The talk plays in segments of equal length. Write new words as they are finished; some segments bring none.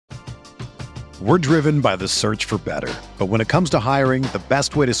We're driven by the search for better. But when it comes to hiring, the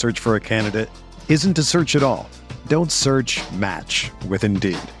best way to search for a candidate isn't to search at all. Don't search, match with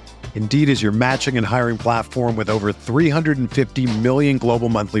Indeed. Indeed is your matching and hiring platform with over 350 million global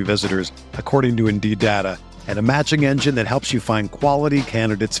monthly visitors, according to Indeed data, and a matching engine that helps you find quality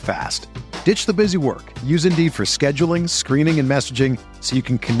candidates fast. Ditch the busy work. Use Indeed for scheduling, screening, and messaging so you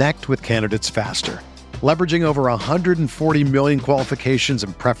can connect with candidates faster. Leveraging over 140 million qualifications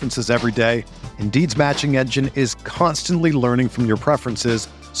and preferences every day, Indeed's matching engine is constantly learning from your preferences,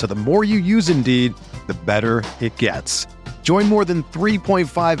 so the more you use Indeed, the better it gets. Join more than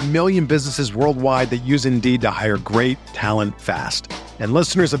 3.5 million businesses worldwide that use Indeed to hire great talent fast. And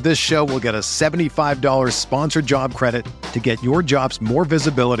listeners of this show will get a $75 sponsored job credit to get your jobs more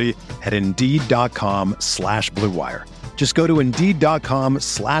visibility at Indeed.com/Blue Wire. Just go to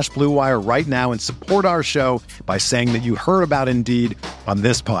Indeed.com/Blue Wire right now and support our show by saying that you heard about Indeed on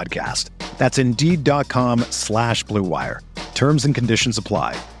this podcast. That's Indeed.com/Blue Wire. Terms and conditions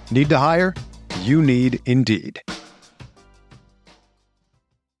apply. Need to hire? You need Indeed.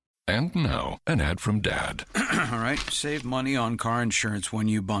 And now, an ad from Dad. All right, save money on car insurance when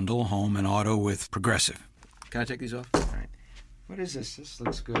you bundle home and auto with Progressive. Can I take these off? All right. What is this? This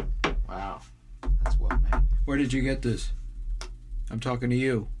looks good. Wow, that's well made. Where did you get this? I'm talking to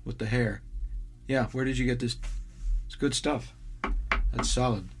you with the hair. Yeah, where did you get this? It's good stuff. That's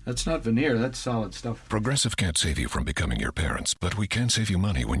solid. That's not veneer, that's solid stuff. Progressive can't save you from becoming your parents, but we can save you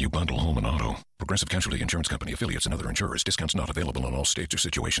money when you bundle home and auto. Progressive Casualty Insurance Company, affiliates, and other insurers. Discounts not available in all states or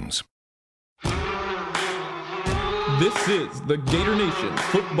situations. This is the Gator Nation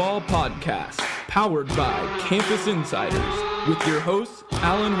Football Podcast, powered by Campus Insiders, with your hosts,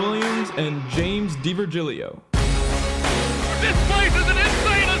 Alan Williams and James DiVirgilio. This place is an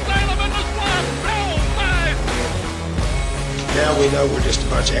insane asylum in the swamp! Oh, my! Now we know we're just a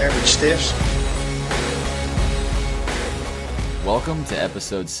bunch of average stiffs. Welcome to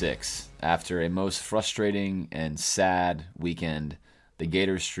episode 6. After a most frustrating and sad weekend, the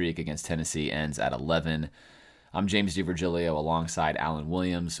Gators' streak against Tennessee ends at 11. I'm James DiVirgilio alongside Alan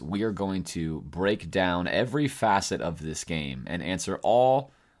Williams. We are going to break down every facet of this game and answer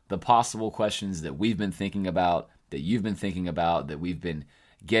all the possible questions that we've been thinking about, that you've been thinking about, that we've been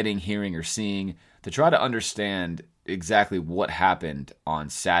getting, hearing, or seeing to try to understand exactly what happened on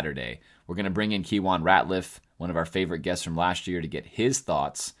Saturday. We're going to bring in Kewan Ratliff, one of our favorite guests from last year, to get his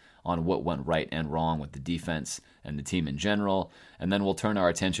thoughts on what went right and wrong with the defense and the team in general, and then we'll turn our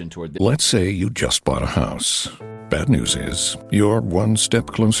attention toward the... Let's say you just bought a house. Bad news is, you're one step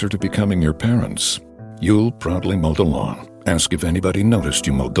closer to becoming your parents. You'll proudly mow the lawn. Ask if anybody noticed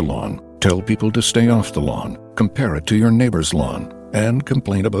you mowed the lawn. Tell people to stay off the lawn. Compare it to your neighbor's lawn. And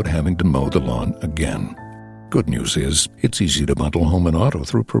complain about having to mow the lawn again. Good news is, it's easy to bundle home and auto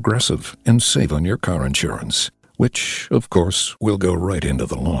through Progressive and save on your car insurance, which, of course, will go right into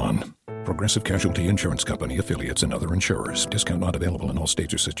the lawn. Progressive Casualty Insurance Company, affiliates, and other insurers. Discount not available in all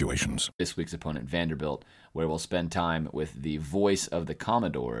states or situations. This week's opponent, Vanderbilt, where we'll spend time with the voice of the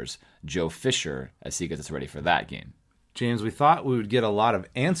Commodores, Joe Fisher, as he gets us ready for that game. James, we thought we would get a lot of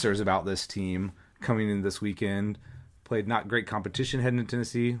answers about this team coming in this weekend. Played not great competition heading to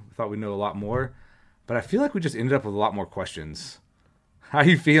Tennessee. We thought we'd know a lot more. But I feel like we just ended up with a lot more questions. How are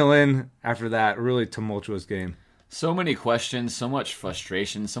you feeling after that really tumultuous game? So many questions, so much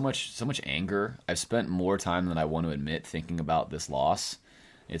frustration, so much anger. I've spent more time than I want to admit thinking about this loss.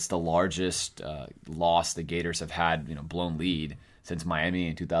 It's the largest loss the Gators have had, blown lead since Miami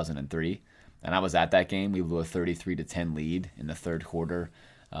in 2003. And I was at that game. We blew a 33-10 lead in the third quarter.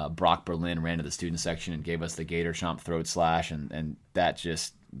 Brock Berlin ran to the student section and gave us the Gator Chomp throat slash, and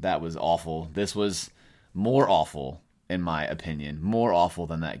that was awful. This was more awful, in my opinion, more awful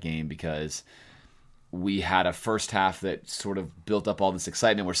than that game, because we had a first half that sort of built up all this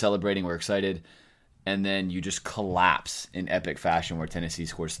excitement. We're celebrating, we're excited, and then you just collapse in epic fashion where Tennessee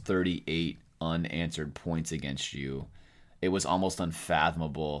scores 38 unanswered points against you. It was almost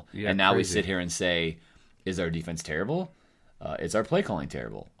unfathomable. Yeah, and now crazy. We sit here and say, is our defense terrible? Is our play calling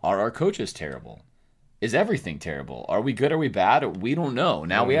terrible? Are our coaches terrible? Is everything terrible? Are we good? Are we bad? We don't know.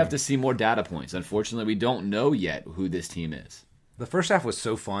 Now we have to see more data points. Unfortunately, we don't know yet who this team is. The first half was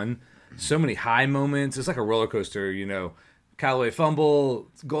so fun. So many high moments. It's like a roller coaster, Callaway fumble,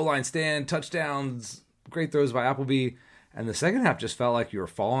 goal line stand, touchdowns, great throws by Appleby. And the second half just felt like you were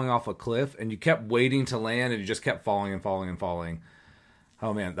falling off a cliff, and you kept waiting to land, and you just kept falling and falling and falling.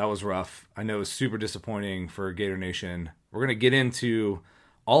 Oh, man, that was rough. I know it was super disappointing for Gator Nation. We're going to get into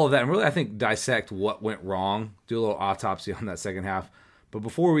all of that and really, I think, dissect what went wrong, do a little autopsy on that second half. But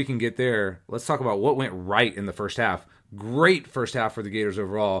before we can get there, let's talk about what went right in the first half. Great first half for the Gators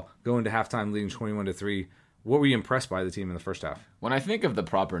overall, going to halftime leading 21-3. What were you impressed by the team in the first half? When I think of the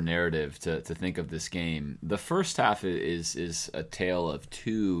proper narrative to think of this game, the first half is a tale of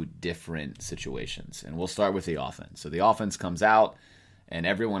two different situations. And we'll start with the offense. So the offense comes out, and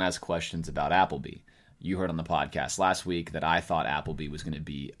everyone has questions about Appleby. You heard on the podcast last week that I thought Appleby was going to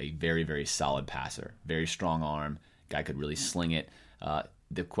be a very, very solid passer. Very strong arm. Guy could really sling it.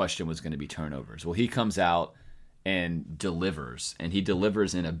 The question was going to be turnovers. Well, he comes out and delivers, and he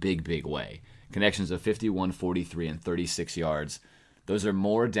delivers in a big, big way. Connections of 51, 43, and 36 yards. Those are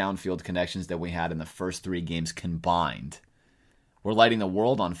more downfield connections than we had in the first 3 games combined. We're lighting the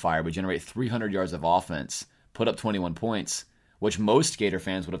world on fire. We generate 300 yards of offense, put up 21 points, which most Gator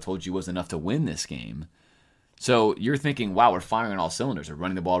fans would have told you was enough to win this game. So you're thinking, wow, we're firing on all cylinders. We're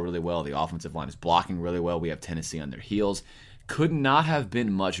running the ball really well. The offensive line is blocking really well. We have Tennessee on their heels. Could not have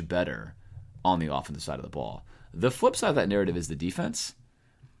been much better on the offensive side of the ball. The flip side of that narrative is the defense.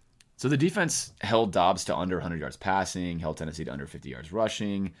 So the defense held Dobbs to under 100 yards passing, held Tennessee to under 50 yards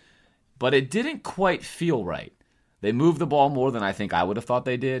rushing, but it didn't quite feel right. They moved the ball more than I think I would have thought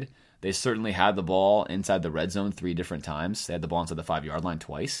they did. They certainly had the ball inside the red zone 3 different times. They had the ball inside the 5-yard line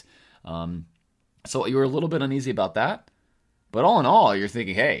twice. So you were a little bit uneasy about that. But all in all, you're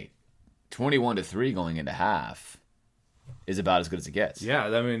thinking, hey, 21-3 going into half is about as good as it gets. Yeah,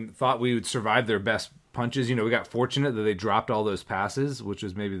 I mean, thought we would survive their best punches. We got fortunate that they dropped all those passes, which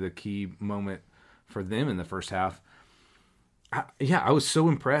was maybe the key moment for them in the first half. I was so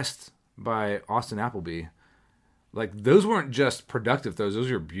impressed by Austin Appleby. Like, those weren't just productive throws. Those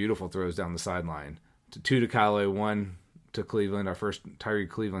were beautiful throws down the sideline. 2 to Callaway, 1 to Cleveland, our first Tyree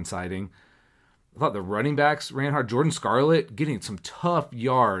Cleveland sighting. I thought the running backs ran hard. Jordan Scarlett getting some tough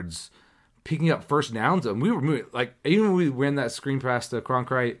yards, picking up first downs. And we were moving. Like, even when we ran that screen pass to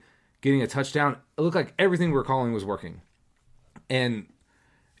Cronkite, getting a touchdown, it looked like everything we were calling was working. And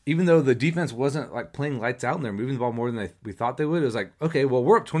even though the defense wasn't like playing lights out and they're moving the ball more than we thought they would, it was like, okay, well,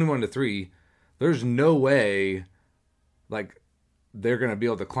 we're up 21-3. There's no way like they're going to be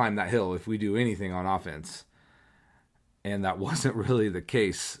able to climb that hill if we do anything on offense. And that wasn't really the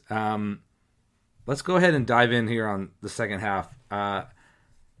case. Let's go ahead and dive in here on the second half.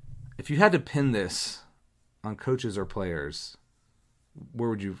 If you had to pin this on coaches or players, where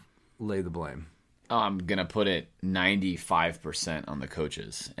would you lay the blame? I'm going to put it 95% on the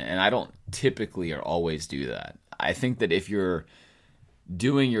coaches. And I don't typically or always do that. I think that if you're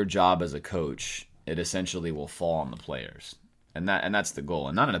doing your job as a coach, it essentially will fall on the players. And that's the goal.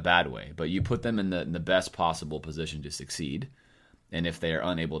 And not in a bad way, but you put them in the best possible position to succeed. And if they are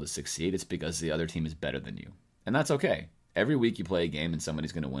unable to succeed, it's because the other team is better than you. And that's okay. Every week you play a game and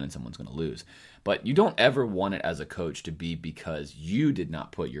somebody's going to win and someone's going to lose. But you don't ever want it as a coach to be because you did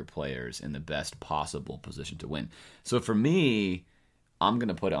not put your players in the best possible position to win. So for me, I'm going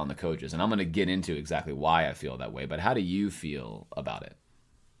to put it on the coaches. And I'm going to get into exactly why I feel that way. But how do you feel about it?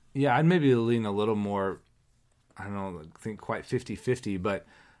 Yeah, I'd maybe lean a little more, I don't know, I think quite 50-50, but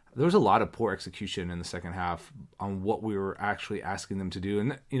there was a lot of poor execution in the second half on what we were actually asking them to do.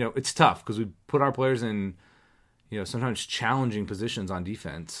 And, it's tough because we put our players in, sometimes challenging positions on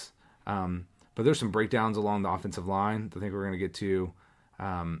defense. But there's some breakdowns along the offensive line that I think we're going to get to.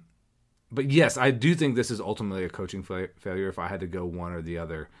 But yes, I do think this is ultimately a coaching failure if I had to go one or the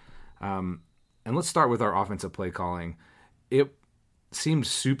other. And let's start with our offensive play calling. It seemed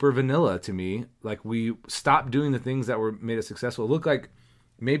super vanilla to me. Like we stopped doing the things that made us successful. It looked like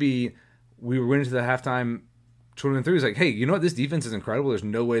maybe we were winning to the halftime 21-3. It was like, hey, you know what? This defense is incredible. There's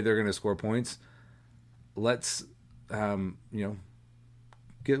no way they're going to score points. Let's,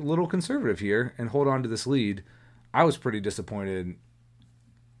 get a little conservative here and hold on to this lead. I was pretty disappointed.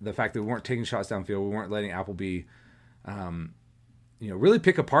 The fact that we weren't taking shots downfield, we weren't letting Appleby, really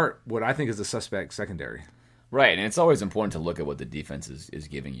pick apart what I think is the suspect secondary. Right, and it's always important to look at what the defense is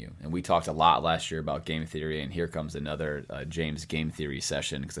giving you. And we talked a lot last year about game theory, and here comes another James game theory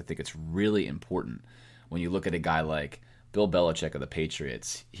session because I think it's really important. When you look at a guy like Bill Belichick of the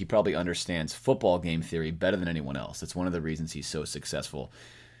Patriots, he probably understands football game theory better than anyone else. It's one of the reasons he's so successful.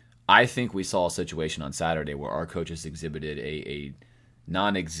 I think we saw a situation on Saturday where our coaches exhibited a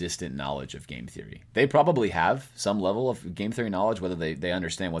non-existent knowledge of game theory. They probably have some level of game theory knowledge, whether they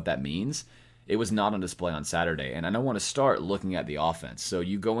understand what that means. It was not on display on Saturday. And I want to start looking at the offense. So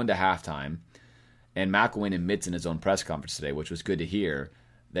you go into halftime, and McElwain admits in his own press conference today, which was good to hear,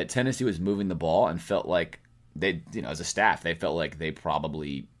 that Tennessee was moving the ball and felt like they, as a staff, they felt like they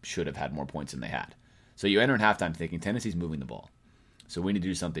probably should have had more points than they had. So you enter in halftime thinking Tennessee's moving the ball. So we need to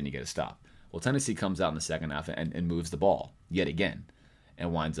do something to get a stop. Well, Tennessee comes out in the second half and moves the ball yet again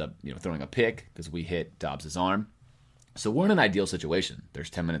and winds up throwing a pick because we hit Dobbs' arm. So we're in an ideal situation. There's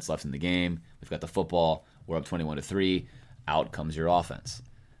 10 minutes left in the game. We've got the football. We're up 21-3. Out comes your offense.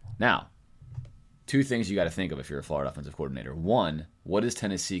 Now, two things you got to think of if you're a Florida offensive coordinator. One, what is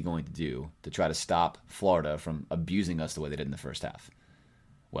Tennessee going to do to try to stop Florida from abusing us the way they did in the first half?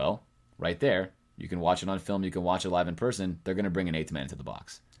 Well, right there, you can watch it on film. You can watch it live in person. They're going to bring an eighth man into the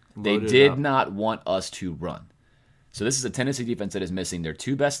box. They did not want us to run. So this is a Tennessee defense that is missing their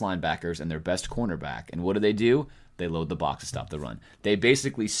two best linebackers and their best cornerback. And what do? They load the box to stop the run. They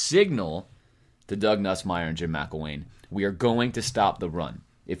basically signal to Doug Nussmeier and Jim McElwain, we are going to stop the run.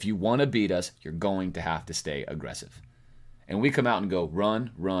 If you want to beat us, you're going to have to stay aggressive. And we come out and go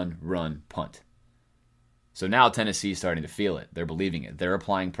run, run, run, punt. So now Tennessee's starting to feel it. They're believing it. They're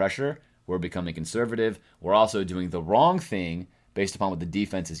applying pressure. We're becoming conservative. We're also doing the wrong thing based upon what the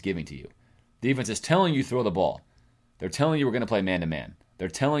defense is giving to you. The defense is telling you throw the ball. They're telling you we're going to play man-to-man. They're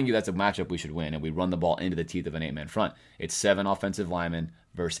telling you that's a matchup we should win, and we run the ball into the teeth of an 8-man front. It's 7 offensive linemen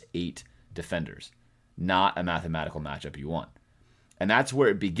versus 8 defenders. Not a mathematical matchup you want. And that's where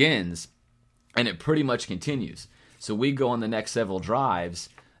it begins, and it pretty much continues. So we go on the next several drives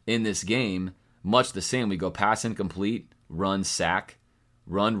in this game, much the same. We go pass incomplete, run, sack,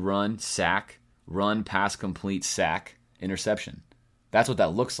 run, sack, run, pass complete, sack, interception. That's what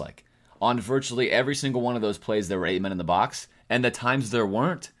that looks like. On virtually every single one of those plays, there were 8 men in the box, and the times there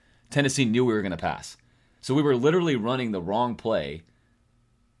weren't, Tennessee knew we were going to pass. So we were literally running the wrong play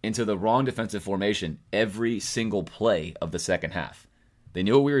into the wrong defensive formation every single play of the second half. They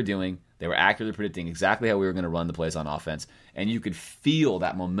knew what we were doing. They were accurately predicting exactly how we were going to run the plays on offense, and you could feel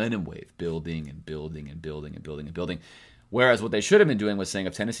that momentum wave building and building and building and building and building. Whereas what they should have been doing was saying,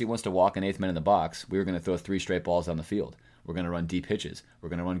 if Tennessee wants to walk an 8th man in the box, we were going to throw 3 straight balls down the field. We're going to run deep hitches. We're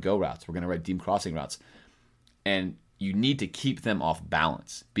going to run go routes. We're going to run deep crossing routes. And you need to keep them off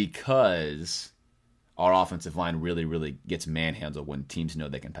balance because our offensive line really, really gets manhandled when teams know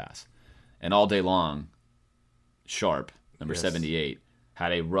they can pass. And all day long, Sharp, number 78,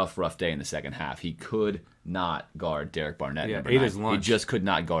 had a rough day in the second half. He could not guard Derek Barnett. Yeah, number ate 9. his lunch. He just could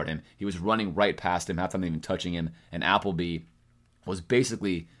not guard him. He was running right past him, half the time even touching him. And Appleby was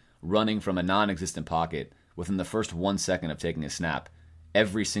basically running from a non-existent pocket within the first 1 second of taking a snap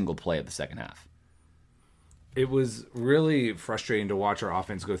every single play of the second half. It was really frustrating to watch our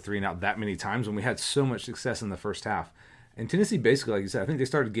offense go 3 and out that many times when we had so much success in the first half. And Tennessee basically, like you said, I think they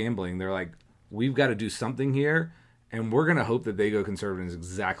started gambling. They're like, we've got to do something here, and we're going to hope that they go conservative is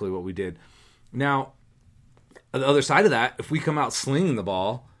exactly what we did. Now, on the other side of that, if we come out slinging the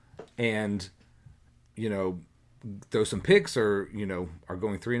ball and, throw some picks or, are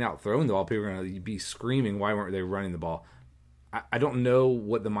going 3 and out throwing the ball, people are going to be screaming, why weren't they running the ball? I don't know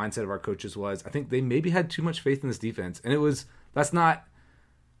what the mindset of our coaches was. I think they maybe had too much faith in this defense. And that's not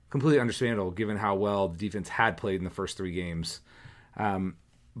completely understandable given how well the defense had played in the first 3 games.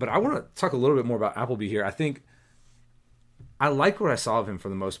 But I want to talk a little bit more about Appleby here. I think I liked what I saw of him for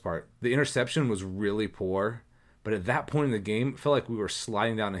the most part. The interception was really poor. But at that point in the game, it felt like we were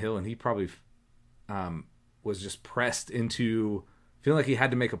sliding down a hill, and he probably was just pressed into feeling like he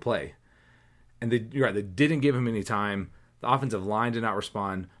had to make a play. And you're right, they didn't give him any time. The offensive line did not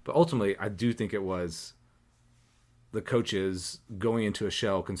respond. But ultimately, I do think it was the coaches going into a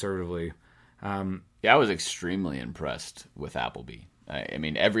shell conservatively. Yeah, I was extremely impressed with Appleby. I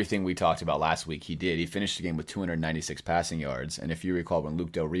mean, everything we talked about last week, he did. He finished the game with 296 passing yards. And if you recall, when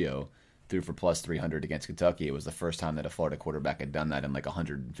Luke Del Rio threw for plus 300 against Kentucky, it was the first time that a Florida quarterback had done that in like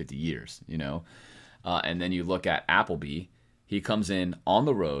 150 years, And then you look at Appleby. He comes in on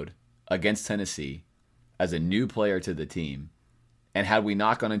the road against Tennessee as a new player to the team. And had we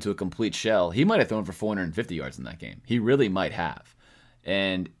not gone into a complete shell, he might have thrown for 450 yards in that game. He really might have.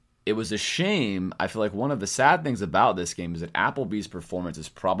 And it was a shame. I feel like one of the sad things about this game is that Appleby's performance is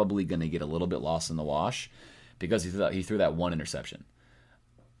probably going to get a little bit lost in the wash because he threw that 1 interception.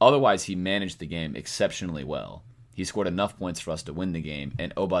 Otherwise, he managed the game exceptionally well. He scored enough points for us to win the game.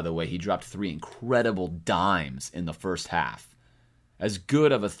 And, oh, by the way, he dropped 3 incredible dimes in the first half. As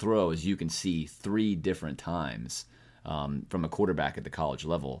good of a throw as you can see 3 different times from a quarterback at the college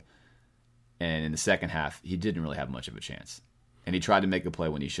level. And in the second half, he didn't really have much of a chance. And he tried to make a play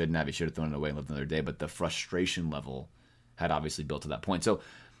when he shouldn't have. He should have thrown it away and lived another day. But the frustration level had obviously built to that point. So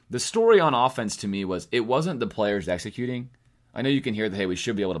the story on offense to me was it wasn't the players executing. I know you can hear that, hey, we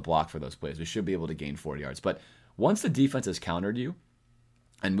should be able to block for those plays. We should be able to gain 40 yards. But once the defense has countered you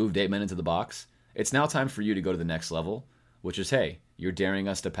and moved 8 men into the box, it's now time for you to go to the next level, which is, hey, you're daring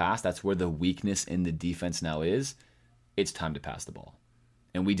us to pass. That's where the weakness in the defense now is. It's time to pass the ball.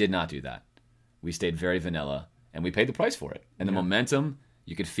 And we did not do that. We stayed very vanilla, and we paid the price for it. And the momentum,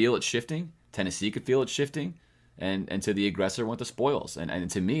 you could feel it shifting. Tennessee could feel it shifting. and to the aggressor want the spoils. And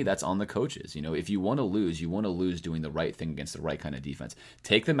to me, that's on the coaches. If you want to lose doing the right thing against the right kind of defense.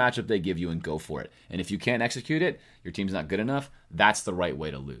 Take the matchup they give you and go for it. And if you can't execute it, your team's not good enough, that's the right way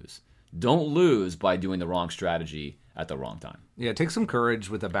to lose. Don't lose by doing the wrong strategy at the wrong time. Yeah, take some courage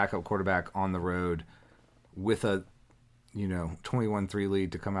with a backup quarterback on the road with a 21-3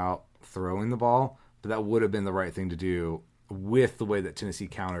 lead to come out throwing the ball, but that would have been the right thing to do with the way that Tennessee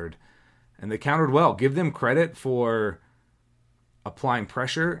countered. And they countered well. Give them credit for applying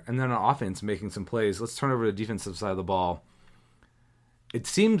pressure and then on offense making some plays. Let's turn over to the defensive side of the ball. It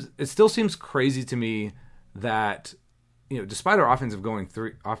still seems crazy to me that despite our offense going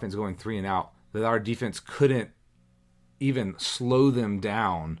 3 and out, that our defense couldn't even slow them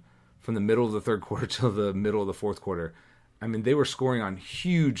down from the middle of the third quarter to the middle of the fourth quarter. I mean, they were scoring on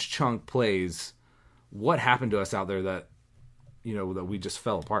huge chunk plays. What happened to us out there that we just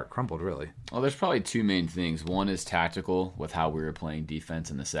fell apart, crumpled, really? Well, there's probably two main things. One is tactical with how we were playing defense,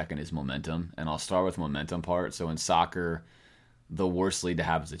 and the second is momentum. And I'll start with the momentum part. So in soccer, the worst lead to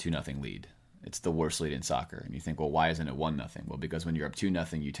have is a 2-0 lead. It's the worst lead in soccer. And you think, well, why isn't it 1-0? Well, because when you're up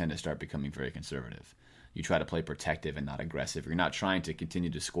 2-0, you tend to start becoming very conservative. You try to play protective and not aggressive. You're not trying to continue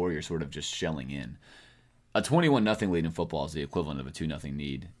to score. You're sort of just shelling in. A 21-0 lead in football is the equivalent of a 2-0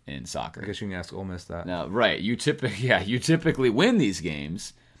 lead in soccer. I guess you can ask Ole Miss that. Now, right. You typically win these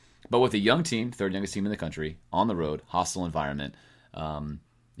games, but with a young team, third youngest team in the country, on the road, hostile environment,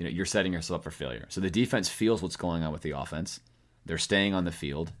 you're setting yourself up for failure. So the defense feels what's going on with the offense. They're staying on the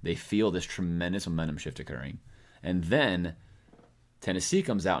field. They feel this tremendous momentum shift occurring. And then Tennessee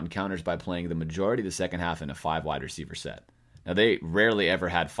comes out and counters by playing the majority of the second half in a 5 wide receiver set. Now, they rarely ever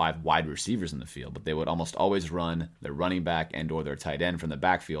had 5 wide receivers in the field, but they would almost always run their running back and or their tight end from the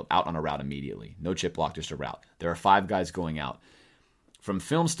backfield out on a route immediately. No chip block, just a route. There are 5 guys going out. From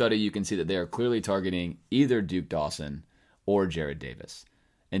film study, you can see that they are clearly targeting either Duke Dawson or Jared Davis.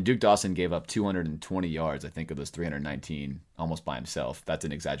 And Duke Dawson gave up 220 yards, I think, of those 319 almost by himself. That's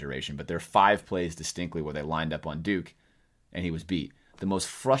an exaggeration. But there are 5 plays distinctly where they lined up on Duke, and he was beat. The most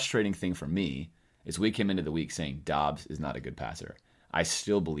frustrating thing for me is we came into the week saying Dobbs is not a good passer. I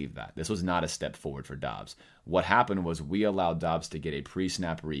still believe that. This was not a step forward for Dobbs. What happened was we allowed Dobbs to get a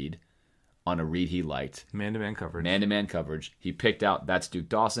pre-snap read on a read he liked. Man-to-man coverage. Man-to-man coverage. He picked out, that's Duke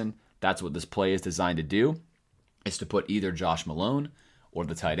Dawson. That's what this play is designed to do, is to put either Josh Malone or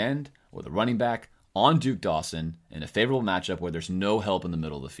the tight end or the running back on Duke Dawson in a favorable matchup where there's no help in the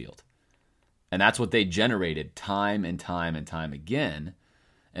middle of the field. And that's what they generated time and time and time again.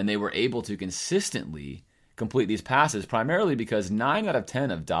 And they were able to consistently complete these passes, primarily because 9 out of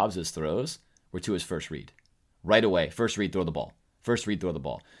 10 of Dobbs' throws were to his first read. Right away, first read, throw the ball. First read, throw the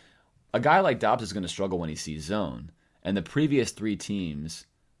ball. A guy like Dobbs is going to struggle when he sees zone. And the previous 3 teams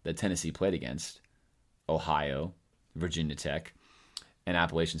that Tennessee played against, Ohio, Virginia Tech, and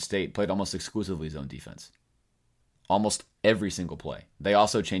Appalachian State, played almost exclusively zone defense. Almost every single play. They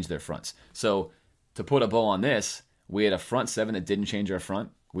also changed their fronts. So to put a bow on this, we had a front 7 that didn't change our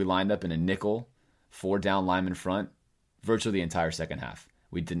front. We lined up in a nickel, 4 down lineman front, virtually the entire second half.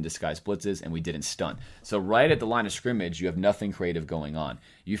 We didn't disguise blitzes, and we didn't stunt. So right at the line of scrimmage, you have nothing creative going on.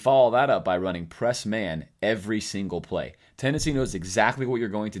 You follow that up by running press man every single play. Tennessee knows exactly what you're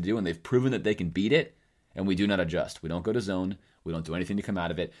going to do, and they've proven that they can beat it, and we do not adjust. We don't go to zone. We don't do anything to come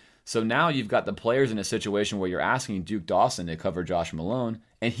out of it. So now you've got the players in a situation where you're asking Duke Dawson to cover Josh Malone,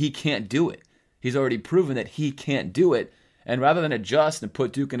 and he can't do it. He's already proven that he can't do it. And rather than adjust and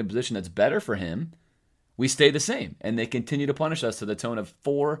put Duke in a position that's better for him, we stay the same. And they continue to punish us to the tune of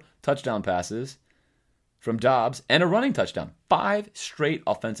 4 touchdown passes from Dobbs and a running touchdown. 5 straight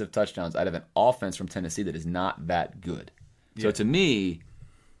offensive touchdowns out of an offense from Tennessee that is not that good. Yeah. So to me,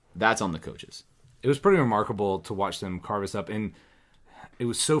 that's on the coaches. It was pretty remarkable to watch them carve us up. And it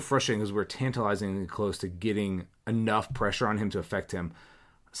was so frustrating because we were tantalizingly close to getting enough pressure on him to affect him.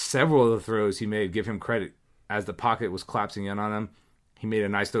 Several of the throws he made, give him credit, as the pocket was collapsing in on him, he made a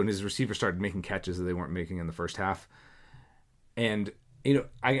nice throw, and his receivers started making catches that they weren't making in the first half. And,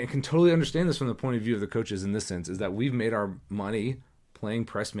 I can totally understand this from the point of view of the coaches in this sense, is that we've made our money playing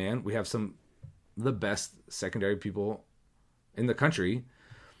press man. We have some of the best secondary people in the country.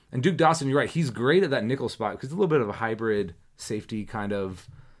 And Duke Dawson, you're right, he's great at that nickel spot because he's a little bit of a hybrid safety kind of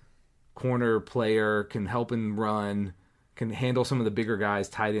corner player, can help him run, can handle some of the bigger guys,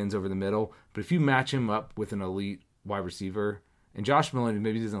 tight ends over the middle. But if you match him up with an elite wide receiver, and Josh Malone,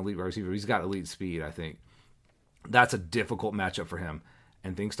 maybe he's an elite wide receiver, he's got elite speed, I think. That's a difficult matchup for him.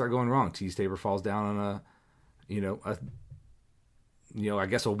 And things start going wrong. Tease Tabor falls down on I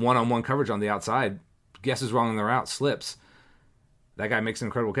guess a one-on-one coverage on the outside. Guesses wrong on the route, slips. That guy makes an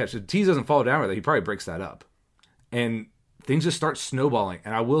incredible catch. If Tease doesn't fall down with it, he probably breaks that up. And things just start snowballing.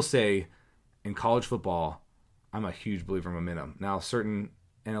 And I will say, in college football, I'm a huge believer in momentum. Now, certain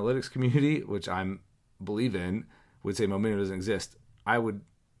analytics community, which I believe in, would say momentum doesn't exist. I would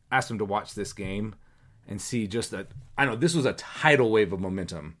ask them to watch this game and see just that. I know this was a tidal wave of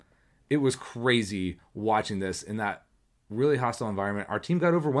momentum. It was crazy watching this in that really hostile environment. Our team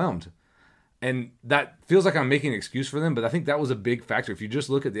got overwhelmed. And that feels like I'm making an excuse for them, but I think that was a big factor. If you just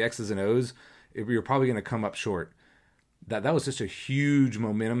look at the X's and O's, you're probably going to come up short. That was just a huge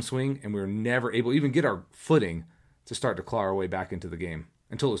momentum swing, and we were never able to even get our footing to start to claw our way back into the game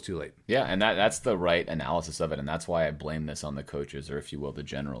until it was too late. Yeah, and that's the right analysis of it, and that's why I blame this on the coaches, or if you will, the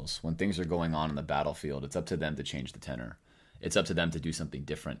generals. When things are going on in the battlefield, it's up to them to change the tenor. It's up to them to do something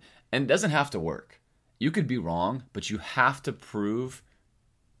different. And it doesn't have to work. You could be wrong, but you have to prove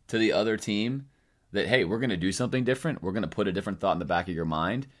to the other team that, hey, we're going to do something different. We're going to put a different thought in the back of your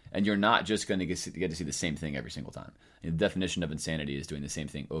mind, and you're not just going to get to see the same thing every single time. The definition of insanity is doing the same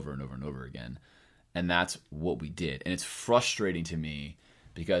thing over and over and over again. And that's what we did. And it's frustrating to me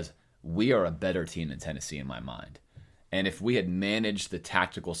because we are a better team than Tennessee in my mind. And if we had managed the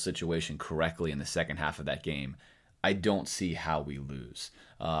tactical situation correctly in the second half of that game, I don't see how we lose.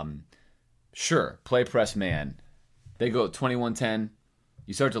 Sure, play press man. They go 21-10.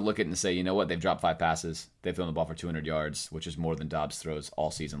 You start to look at it and say, you know what? They've dropped 5 passes. They've thrown the ball for 200 yards, which is more than Dobbs throws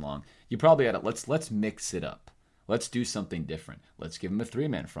all season long. You probably had it. Let's mix it up. Let's do something different. Let's give them a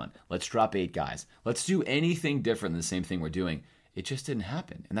 3-man front. Let's drop 8 guys. Let's do anything different than the same thing we're doing. It just didn't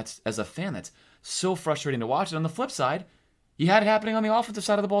happen. And that's, as a fan, that's so frustrating to watch. And on the flip side, you had it happening on the offensive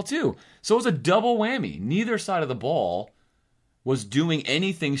side of the ball too. So it was a double whammy. Neither side of the ball was doing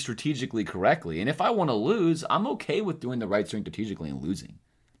anything strategically correctly. And if I want to lose, I'm okay with doing the right thing strategically and losing.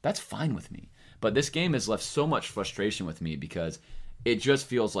 That's fine with me. But this game has left so much frustration with me because it just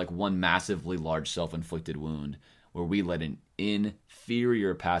feels like one massively large self-inflicted wound where we let an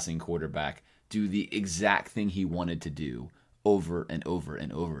inferior passing quarterback do the exact thing he wanted to do over and over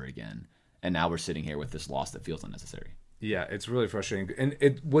and over again. And now we're sitting here with this loss that feels unnecessary. Yeah, it's really frustrating.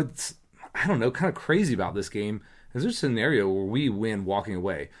 And what's, I don't know, kind of crazy about this game is there's a scenario where we win walking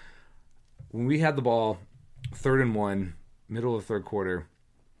away. When we had the ball 3rd and 1, middle of the third quarter,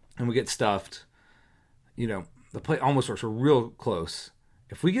 and we get stuffed, the play almost works. We're real close.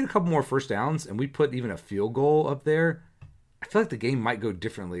 If we get a couple more first downs and we put even a field goal up there, I feel like the game might go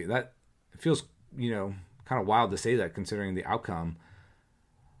differently. That feels, kind of wild to say that considering the outcome.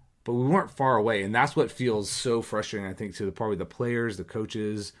 But we weren't far away, and that's what feels so frustrating, I think, to probably the players, the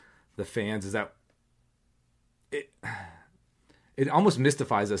coaches, the fans, is that it almost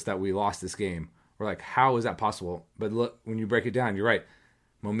mystifies us that we lost this game. We're like, how is that possible? But look, when you break it down, you're right.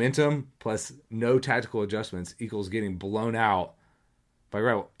 Momentum plus no tactical adjustments equals getting blown out by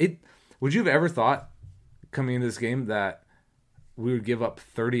rival. Would you have ever thought coming into this game that we would give up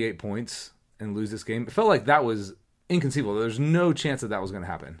 38 points and lose this game? It felt like that was inconceivable. There's no chance that was going to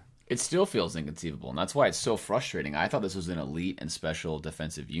happen. It still feels inconceivable, and that's why it's so frustrating. I thought this was an elite and special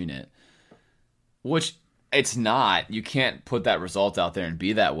defensive unit, which it's not. You can't put that result out there and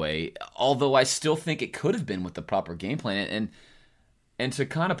be that way, although I still think it could have been with the proper game plan. And to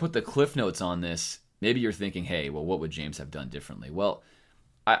kind of put the cliff notes on this, maybe you're thinking, hey, well, what would James have done differently? Well,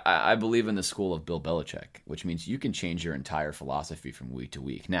 I believe in the school of Bill Belichick, which means you can change your entire philosophy from week to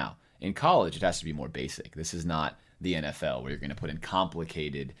week. Now, in college, it has to be more basic. This is not the NFL where you're going to put in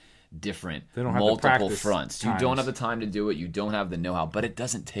complicated, different, multiple fronts. You don't have the time to do it. You don't have the know-how, but it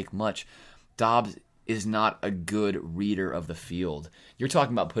doesn't take much. Dobbs is not a good reader of the field. You're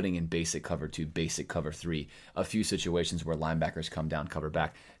talking about putting in basic cover 2, basic cover 3, a few situations where linebackers come down, cover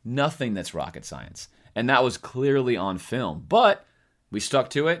back. Nothing that's rocket science. And that was clearly on film. But we stuck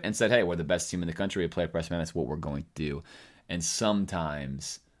to it and said, hey, we're the best team in the country. We play press man. That's what we're going to do. And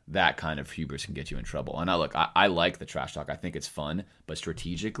sometimes that kind of hubris can get you in trouble. And I like the trash talk. I think it's fun. But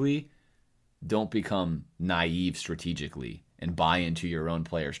strategically, don't become naive strategically and buy into your own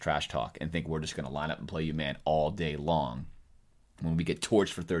players' trash talk and think we're just going to line up and play you man all day long when we get torched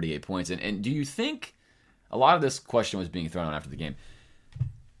for 38 points. And do you think a lot of this question was being thrown out after the game?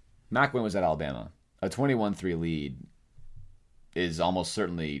 McElwain was at Alabama. A 21-3 lead is almost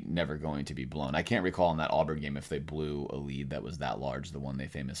certainly never going to be blown. I can't recall in that Auburn game if they blew a lead that was that large, the one they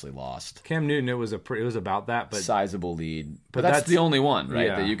famously lost. Cam Newton, it was about that, but sizable lead. But that's the only one, right,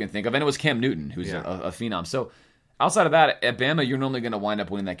 that you can think of. And it was Cam Newton, who's a phenom. So outside of that, at Bama, you're normally going to wind up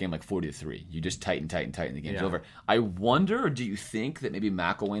winning that game like 40-3. You just tighten, the game's over. I wonder, do you think that maybe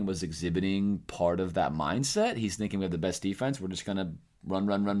McElwain was exhibiting part of that mindset? He's thinking we have the best defense. We're just going to run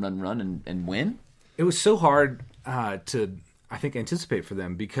and win? It was so hard to I think, anticipate for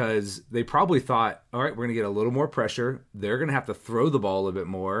them, because they probably thought, all right, we're going to get a little more pressure. They're going to have to throw the ball a little bit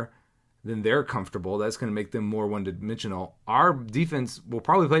more than they're comfortable. That's going to make them more one-dimensional. Our defense will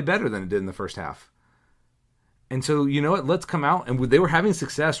probably play better than it did in the first half. And so, you know what? Let's come out. And they were having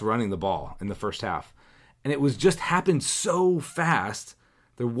success running the ball in the first half. And it was just happened so fast.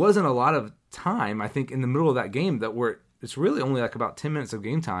 There wasn't a lot of time, I think, in the middle of that game it's really only like about 10 minutes of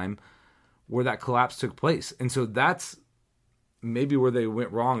game time where that collapse took place. And so that's maybe where they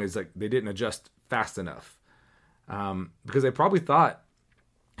went wrong, is like they didn't adjust fast enough. Because they probably thought,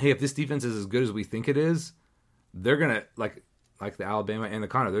 hey, if this defense is as good as we think it is, they're going to, like the Alabama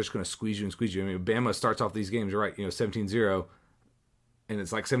Anaconda, they're just going to squeeze you. I mean, Bama starts off these games, right, 17-0, and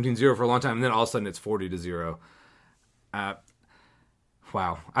it's like 17-0 for a long time, and then all of a sudden it's 40-0.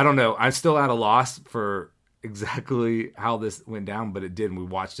 Wow. I don't know. I'm still at a loss for exactly how this went down, but it did, and we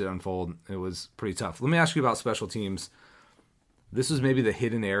watched it unfold. It was pretty tough. Let me ask you about special teams. This was maybe the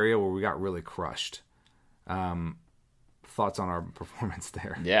hidden area where we got really crushed. Thoughts on our performance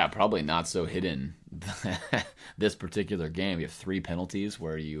there? Yeah, probably not so hidden. This particular game, you have 3 penalties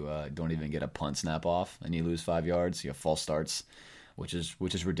where you don't even get a punt snap off, and you lose 5 yards. You have false starts, which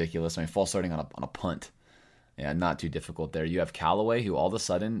is ridiculous. I mean, false starting on a punt, yeah, not too difficult there. You have Callaway, who all of a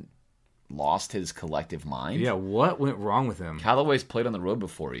sudden lost his collective mind. Yeah, what went wrong with him? Callaway's played on the road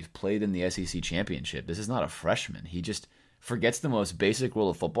before. He's played in the SEC championship. This is not a freshman. He just forgets the most basic rule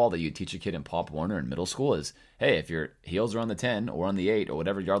of football that you teach a kid in Pop Warner in middle school is, hey, if your heels are on the 10 or on the 8 or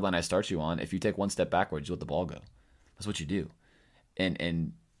whatever yard line I start you on, if you take one step backwards, you let the ball go. That's what you do.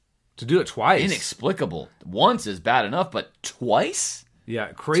 And to do it twice. Inexplicable. Once is bad enough, but twice?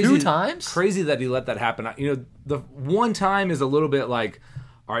 Yeah, crazy. 2 times? Crazy that he let that happen. The one time is a little bit like,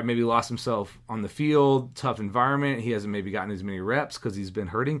 all right, maybe he lost himself on the field, tough environment. He hasn't maybe gotten as many reps because he's been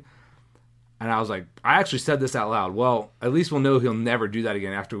hurting. And I was like, I actually said this out loud. Well, at least we'll know he'll never do that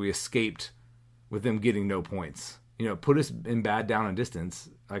again after we escaped with them getting no points. Put us in bad down and distance,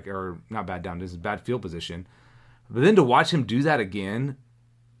 or not bad down distance, bad field position. But then to watch him do that again,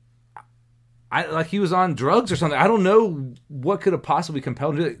 like he was on drugs or something. I don't know what could have possibly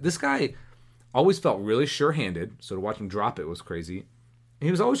compelled him to do it. This guy always felt really sure-handed, so to watch him drop it was crazy. And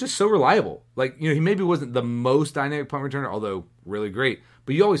he was always just so reliable. He maybe wasn't the most dynamic punt returner, although really great.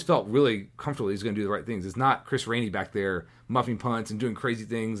 But you always felt really comfortable he's going to do the right things. It's not Chris Rainey back there muffing punts and doing crazy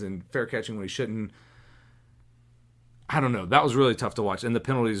things and fair catching when he shouldn't. I don't know. That was really tough to watch. And the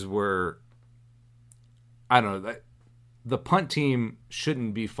penalties were, I don't know. The punt team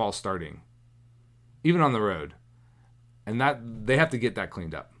shouldn't be false starting, even on the road. And that they have to get that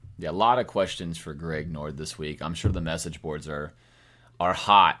cleaned up. Yeah, a lot of questions for Greg Nord this week. I'm sure the message boards are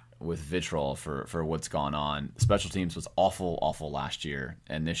hot with vitriol for what's gone on. Special teams was awful last year,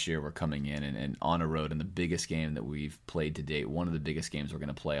 and this year we're coming in and on a road in the biggest game that we've played to date, one of the biggest games we're going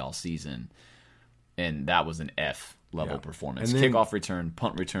to play all season, and that was an F-level performance. And then, kickoff return,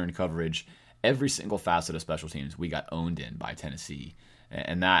 punt return coverage, every single facet of special teams we got owned in by Tennessee,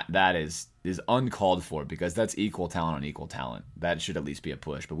 and that is uncalled for because that's equal talent on equal talent. That should at least be a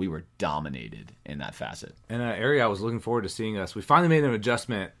push, but we were dominated in that facet. And an area I was looking forward to seeing us. We finally made an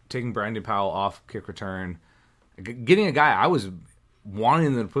adjustment, taking Brandon Powell off kick return, getting a guy I was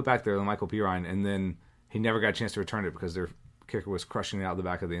wanting them to put back there, Michael Pirine, and then he never got a chance to return it because their kicker was crushing it out the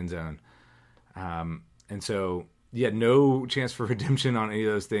back of the end zone. And so, no chance for redemption on any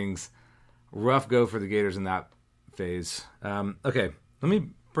of those things. Rough go for the Gators in that phase. Okay, let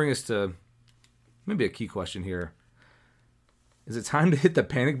me bring us to maybe a key question here. Is it time to hit the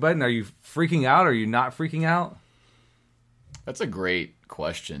panic button? Are you freaking out? Are you not freaking out? That's a great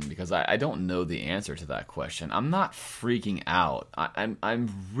question because I don't know the answer to that question. I'm not freaking out. I'm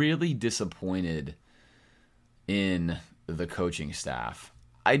really disappointed in the coaching staff.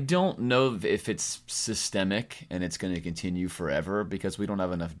 I don't know if it's systemic and it's going to continue forever because we don't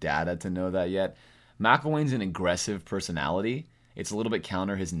have enough data to know that yet. McElwain's an aggressive personality. It's a little bit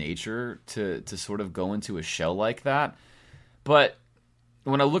counter his nature to sort of go into a shell like that. But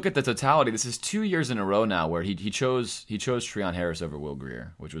when I look at the totality, this is 2 years in a row now where he chose Treon Harris over Will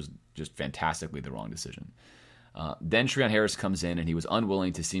Grier, which was just fantastically the wrong decision. Then Treon Harris comes in and he was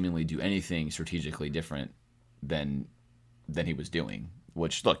unwilling to seemingly do anything strategically different than he was doing.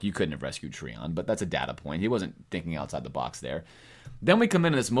 Which, look, you couldn't have rescued Treon, but that's a data point. He wasn't thinking outside the box there. Then we come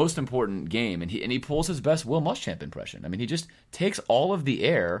into this most important game, and he pulls his best Will Muschamp impression. I mean, he just takes all of the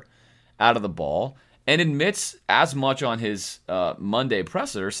air out of the ball and admits as much on his Monday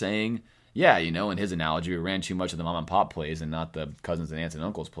presser, saying, yeah, in his analogy, we ran too much of the mom and pop plays and not the cousins and aunts and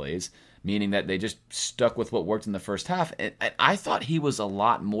uncles plays, meaning that they just stuck with what worked in the first half. And I thought he was a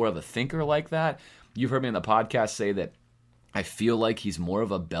lot more of a thinker like that. You've heard me on the podcast say that I feel like he's more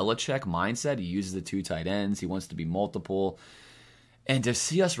of a Belichick mindset. He uses the 2 tight ends. He wants to be multiple. And to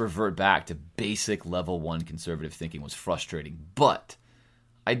see us revert back to basic level 1 conservative thinking was frustrating. But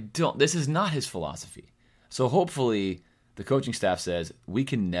this is not his philosophy. So hopefully the coaching staff says, we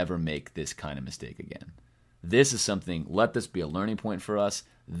can never make this kind of mistake again. This is something, let this be a learning point for us.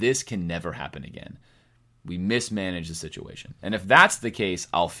 This can never happen again. We mismanaged the situation. And if that's the case,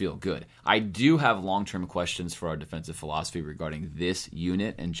 I'll feel good. I do have long-term questions for our defensive philosophy regarding this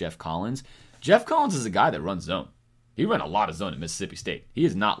unit and Jeff Collins. Jeff Collins is a guy that runs zone. He ran a lot of zone at Mississippi State. He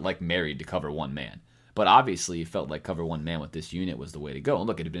is not like married to cover one man. But obviously, he felt like cover one man with this unit was the way to go. And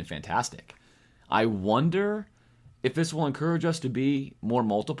look, it had been fantastic. I wonder if this will encourage us to be more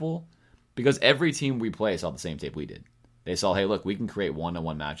multiple, because every team we play saw the same tape we did. They saw, hey, look, we can create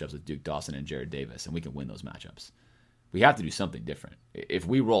one-on-one matchups with Duke Dawson and Jared Davis, and we can win those matchups. We have to do something different. If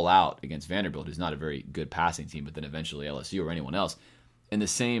we roll out against Vanderbilt, who's not a very good passing team, but then eventually LSU or anyone else, in the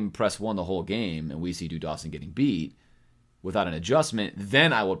same press one the whole game, and we see Duke Dawson getting beat without an adjustment,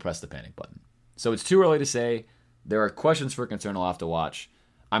 then I would press the panic button. So it's too early to say. There are questions for concern I'll have to watch.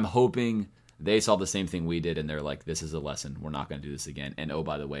 I'm hoping they saw the same thing we did, and they're like, this is a lesson. We're not going to do this again. And oh,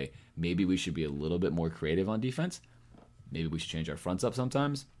 by the way, maybe we should be a little bit more creative on defense. Maybe we should change our fronts up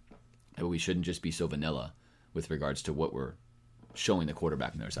sometimes. Maybe we shouldn't just be so vanilla with regards to what we're showing the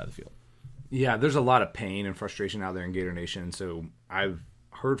quarterback on the other side of the field. Yeah, there's a lot of pain and frustration out there in Gator Nation. So I've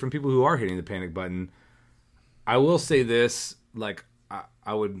heard from people who are hitting the panic button. I will say this, like,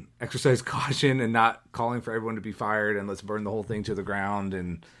 I would exercise caution and not calling for everyone to be fired and let's burn the whole thing to the ground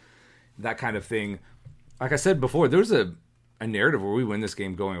and that kind of thing. Like I said before, there's a narrative where we win this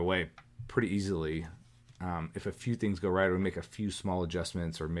game going away pretty easily. If a few things go right, or we make a few small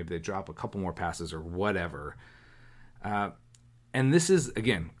adjustments, or maybe they drop a couple more passes or whatever. And this is,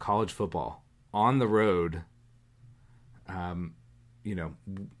 again, college football. On the road,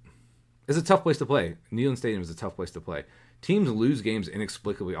 it's a tough place to play. Neyland Stadium is a tough place to play. Teams lose games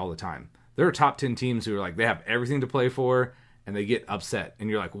inexplicably all the time. There are top 10 teams who are like, they have everything to play for, and they get upset. And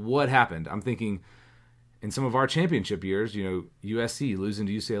you're like, what happened? I'm thinking, in some of our championship years, USC losing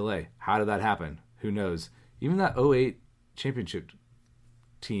to UCLA. How did that happen? Who knows? Even that 2008 championship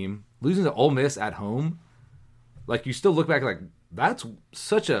team losing to Ole Miss at home, like, you still look back like, that's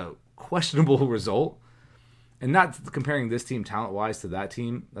such a questionable result. And not comparing this team talent-wise to that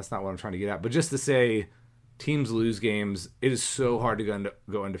team. That's not what I'm trying to get at. But just to say, teams lose games. It is so hard to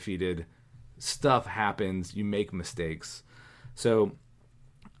go undefeated. Stuff happens. You make mistakes. So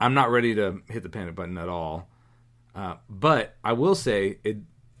I'm not ready to hit the panic button at all. But I will say,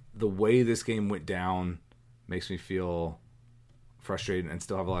 the way this game went down makes me feel frustrated and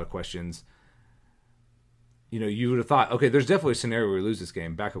still have a lot of questions. You would have thought, okay, there's definitely a scenario where we lose this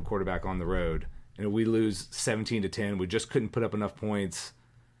game, backup quarterback on the road, and we lose 17-10. We just couldn't put up enough points.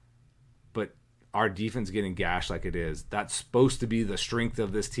 But our defense getting gashed like it is, that's supposed to be the strength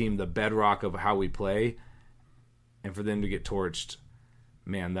of this team, the bedrock of how we play. And for them to get torched,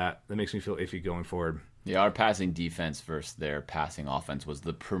 man, that makes me feel iffy going forward. Yeah, our passing defense versus their passing offense was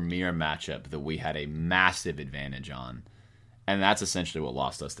the premier matchup that we had a massive advantage on. And that's essentially what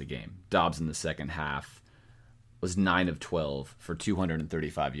lost us the game. Dobbs in the second half was 9 of 12 for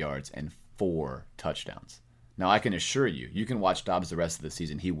 235 yards and 4 touchdowns. Now, I can assure you, you can watch Dobbs the rest of the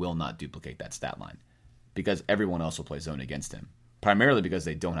season. He will not duplicate that stat line because everyone else will play zone against him, primarily because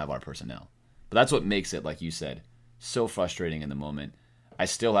they don't have our personnel. But that's what makes it, like you said, so frustrating in the moment. I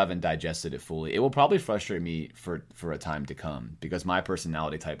still haven't digested it fully. It will probably frustrate me for a time to come because my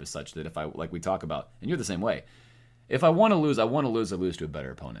personality type is such that if I, like we talk about, and you're the same way, if I want to lose, I lose to a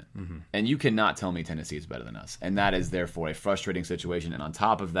better opponent. Mm-hmm. And you cannot tell me Tennessee is better than us. And that is therefore a frustrating situation. And on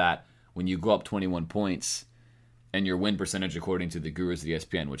top of that, when you go up 21 points and your win percentage according to the gurus of the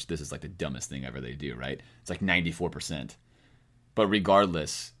ESPN, which this is like the dumbest thing ever they do, right? It's like 94%. But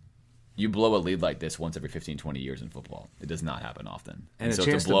regardless, you blow a lead like this once every 15, 20 years in football. It does not happen often. And so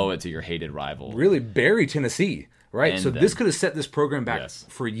to blow it to your hated rival. Really bury Tennessee, right? So this could have set this program back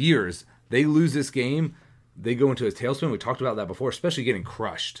for years. They lose this game. They go into a tailspin. We talked about that before, especially getting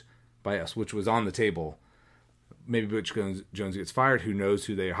crushed by us, which was on the table. Maybe Butch Jones gets fired. Who knows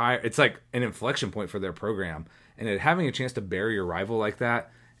who they hire? It's like an inflection point for their program. And having a chance to bury your rival like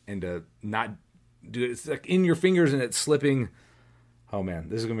that and to not do it, it's like in your fingers and it's slipping. Oh, man,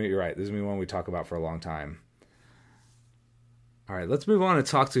 this is going to be, you're right. This is going to be one we talk about for a long time. All right, let's move on and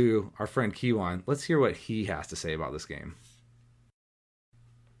talk to our friend Kiwan. Let's hear what he has to say about this game.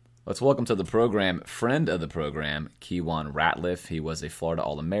 Let's welcome to the program, friend of the program, Kiwan Ratliff. He was a Florida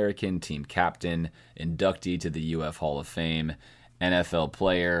All-American, team captain, inductee to the UF Hall of Fame, NFL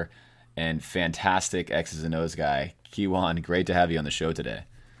player, and fantastic X's and O's guy. Kiwan, great to have you on the show today.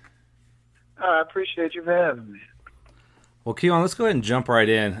 I appreciate you for having me. Well, Keon, let's go ahead and jump right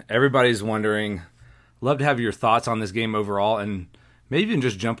in. Everybody's wondering, love to have your thoughts on this game overall, and maybe even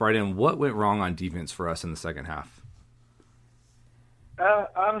just jump right in. What went wrong on defense for us in the second half?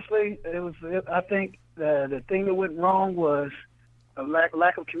 Honestly, I think the thing that went wrong was a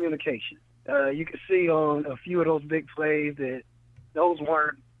lack of communication. You could see on a few of those big plays that those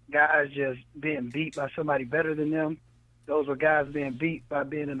weren't guys just being beat by somebody better than them. Those were guys being beat by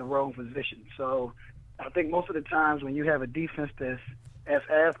being in the wrong position. So I think most of the times when you have a defense that's as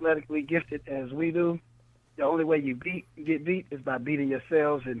athletically gifted as we do, the only way you get beat is by beating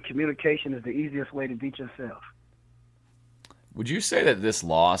yourselves, and communication is the easiest way to beat yourself. Would you say that this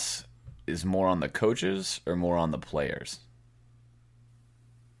loss is more on the coaches or more on the players?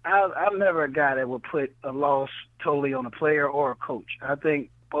 I'm never a guy that would put a loss totally on a player or a coach. I think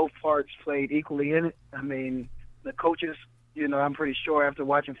both parts played equally in it. I mean, the coaches, I'm pretty sure after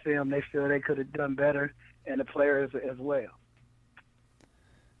watching film, they feel they could have done better, and the players as well.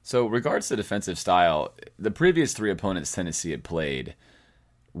 So, regards to defensive style, the previous three opponents Tennessee had played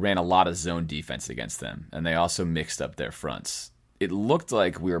ran a lot of zone defense against them, and they also mixed up their fronts. It looked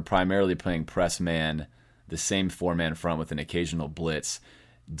like we were primarily playing press man, the same four-man front with an occasional blitz.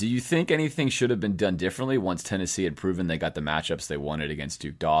 Do you think anything should have been done differently once Tennessee had proven they got the matchups they wanted against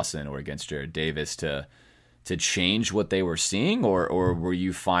Duke Dawson or against Jared Davis to change what they were seeing, or were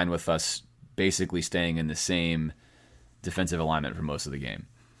you fine with us basically staying in the same defensive alignment for most of the game?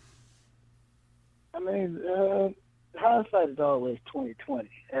 I mean, hindsight is always 20/20.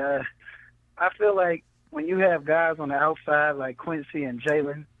 I feel like when you have guys on the outside like Quincy and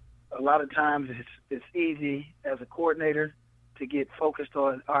Jalen, a lot of times it's easy as a coordinator to get focused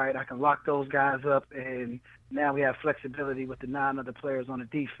on, all right, I can lock those guys up, and now we have flexibility with the 9 other players on the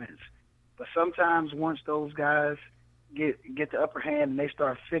defense. But sometimes once those guys get the upper hand and they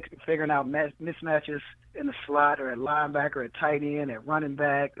start figuring out mismatches in the slot or at linebacker, at tight end, at running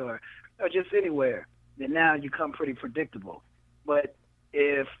back, or just anywhere, then now you come pretty predictable. But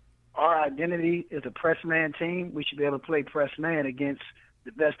if our identity is a press man team, we should be able to play press man against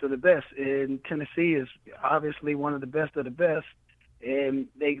the best of the best. And Tennessee is obviously one of the best of the best. And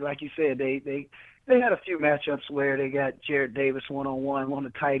they, like you said, they had a few matchups where they got Jared Davis one-on-one on the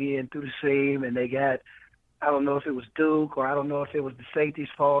tight end through the seam, and they got, I don't know if it was Duke or I don't know if it was the safety's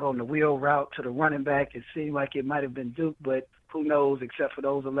fault on the wheel route to the running back. It seemed like it might have been Duke, but who knows, except for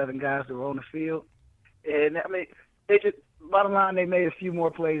those 11 guys that were on the field. And, I mean, they just, bottom line, they made a few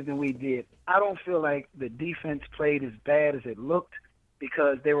more plays than we did. I don't feel like the defense played as bad as it looked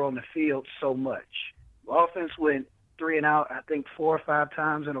because they were on the field so much. The offense went 3 and out, I think 4 or 5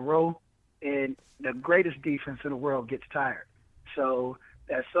 times in a row, and the greatest defense in the world gets tired. So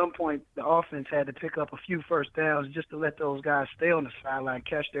at some point, the offense had to pick up a few first downs just to let those guys stay on the sideline,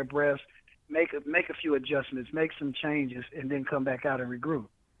 catch their breaths, make a few adjustments, make some changes, and then come back out and regroup.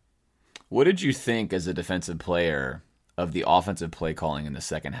 What did you think as a defensive player of the offensive play calling in the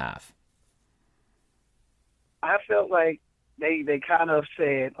second half? I felt like they kind of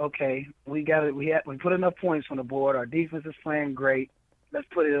said, okay, we put enough points on the board. Our defense is playing great. Let's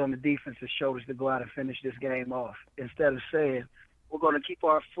put it on the defense's shoulders to go out and finish this game off. Instead of saying, we're going to keep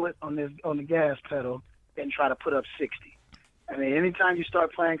our foot on the gas pedal and try to put up 60. I mean, anytime you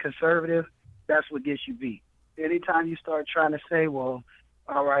start playing conservative, that's what gets you beat. Anytime you start trying to say, well,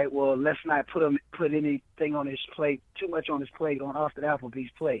 all right, well, let's not put anything on his plate, too much on his plate, on Austin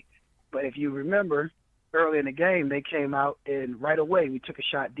Appleby's plate. But if you remember, early in the game, they came out and right away we took a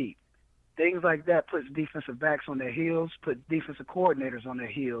shot deep. Things like that puts defensive backs on their heels, put defensive coordinators on their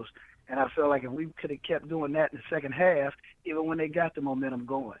heels. And I feel like if we could have kept doing that in the second half, even when they got the momentum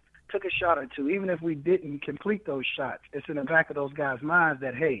going, took a shot or two, even if we didn't complete those shots, it's in the back of those guys' minds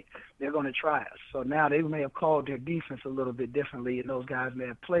that, hey, they're going to try us. So now they may have called their defense a little bit differently, and those guys may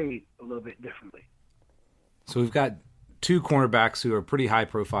have played a little bit differently. So we've got 2 cornerbacks who are pretty high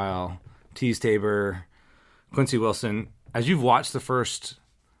profile, Tease Tabor, Quincy Wilson. As you've watched the first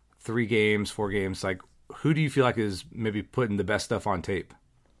 4 games, like, who do you feel like is maybe putting the best stuff on tape?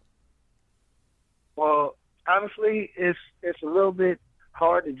 Well, honestly, it's a little bit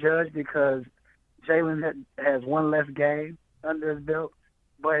hard to judge because Jalen has 1 less game under his belt.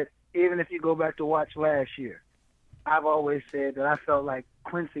 But even if you go back to watch last year, I've always said that I felt like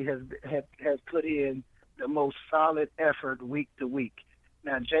Quincy has put in the most solid effort week to week.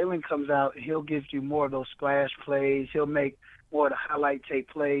 Now, Jalen comes out and he'll give you more of those splash plays. He'll make more of the highlight tape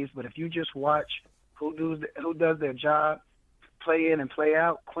plays. But if you just watch who does their job, play in and play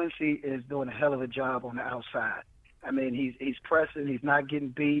out, Quincy is doing a hell of a job on the outside. I mean, he's pressing. He's not getting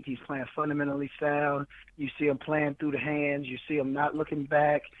beat. He's playing fundamentally sound. You see him playing through the hands. You see him not looking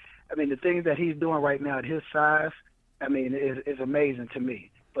back. I mean, the things that he's doing right now at his size, I mean, is amazing to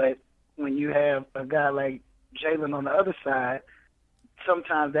me. But when you have a guy like Jalen on the other side,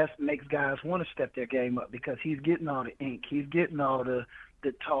 sometimes that makes guys want to step their game up because he's getting all the ink. He's getting all the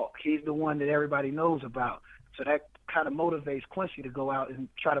talk. He's the one that everybody knows about. So that kind of motivates Quincy to go out and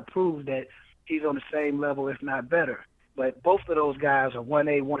try to prove that he's on the same level, if not better. But both of those guys are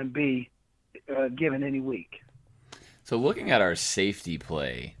 1A, 1B given any week. So looking at our safety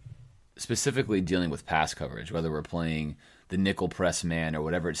play, specifically dealing with pass coverage, whether we're playing the nickel press man or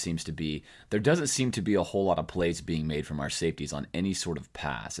whatever it seems to be, there doesn't seem to be a whole lot of plays being made from our safeties on any sort of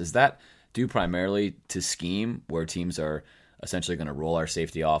pass. Is that due primarily to scheme, where teams are essentially going to roll our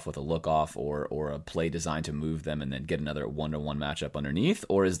safety off with a look off or a play designed to move them and then get another one-to-one matchup underneath?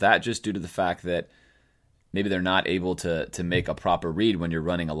 Or is that just due to the fact that maybe they're not able to make a proper read when you're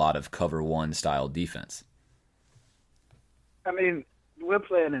running a lot of cover one style defense? I mean, we're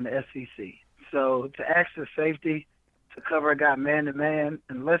playing in the SEC. So to ask the safety to cover a guy man-to-man,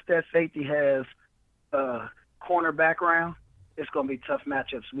 unless that safety has a corner background, it's going to be tough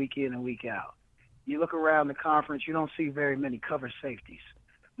matchups week in and week out. You look around the conference, you don't see very many cover safeties.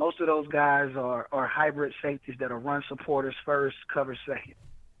 Most of those guys are hybrid safeties that are run supporters first, cover second.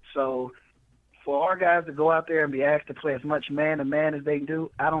 So for our guys to go out there and be asked to play as much man-to-man as they do,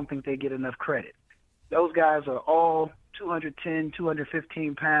 I don't think they get enough credit. Those guys are all 210,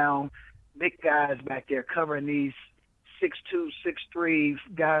 215-pound big guys back there covering these 6'2", 6'3"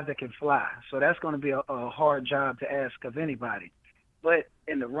 guys that can fly. So that's going to be a hard job to ask of anybody. But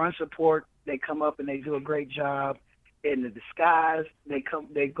in the run support, they come up and they do a great job. In the disguise,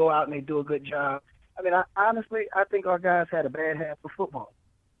 they go out and they do a good job. I mean, I think our guys had a bad half of football.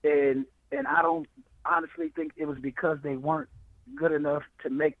 And I don't honestly think it was because they weren't good enough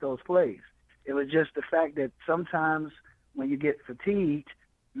to make those plays. It was just the fact that sometimes when you get fatigued,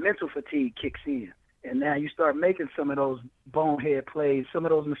 mental fatigue kicks in. And now you start making some of those bonehead plays, some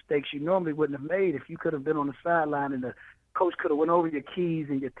of those mistakes you normally wouldn't have made if you could have been on the sideline and the coach could have went over your keys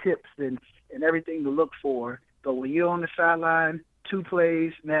and your tips and everything to look for. But when you're on the sideline, 2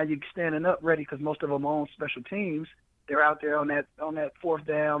 plays, now you're standing up ready because most of them are on special teams. They're out there on that fourth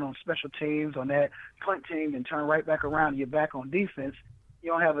down, on special teams, on that punt team, and turn right back around and you're back on defense.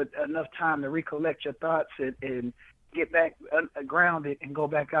 You don't have enough time to recollect your thoughts and get back grounded and go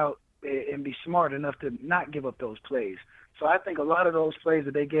back out and be smart enough to not give up those plays. So I think a lot of those plays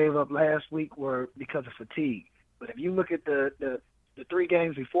that they gave up last week were because of fatigue. But if you look at the 3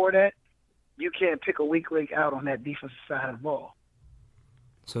 games before that, you can't pick a weak link out on that defensive side of the ball.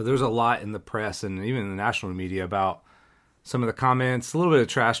 So there's a lot in the press and even in the national media about some of the comments, a little bit of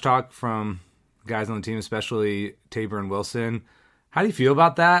trash talk from guys on the team, especially Tabor and Wilson. How do you feel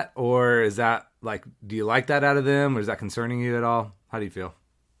about that? Or is that do you like that out of them? Or is that concerning you at all? How do you feel?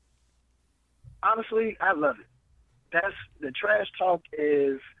 Honestly, I love it. The trash talk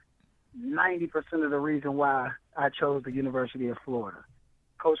is 90% of the reason why I chose the University of Florida.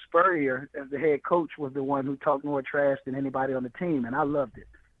 Coach Spurrier, as the head coach, was the one who talked more trash than anybody on the team, and I loved it.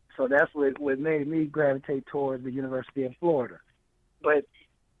 So that's what made me gravitate towards the University of Florida. But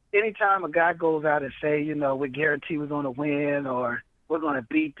anytime a guy goes out and say, we guarantee we're going to win or we're going to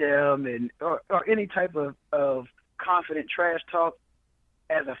beat them or any type of confident trash talk,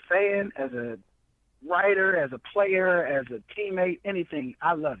 as a fan, as a writer, as a player, as a teammate, anything,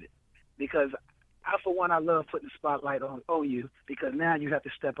 I love it. Because for one, I love putting the spotlight on you because now you have to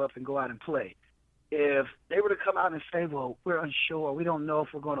step up and go out and play. If they were to come out and say, well, we're unsure, we don't know if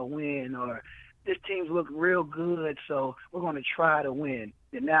we're going to win, or this team's look real good, so we're going to try to win,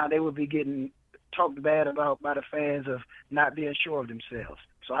 then now they would be getting talked bad about by the fans of not being sure of themselves.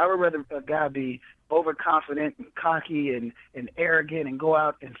 So I would rather a guy be overconfident and cocky and arrogant and go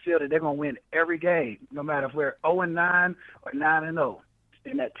out and feel that they're going to win every game, no matter if we're 0-9 or 9-0.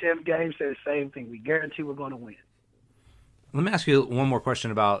 In that 10th game, say the same thing. We guarantee we're going to win. Let me ask you one more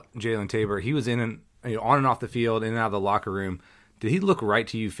question about Jalen Tabor. He was on and off the field, in and out of the locker room. Did he look right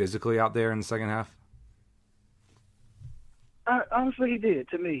to you physically out there in the second half? Honestly, he did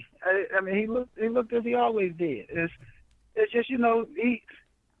to me. I mean, he looked as he always did. It's just, he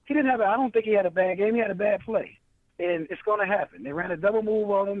didn't have I don't think he had a bad game. He had a bad play. And it's going to happen. They ran a double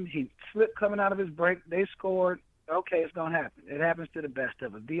move on him. He slipped coming out of his break. They scored. Okay, it's going to happen. It happens to the best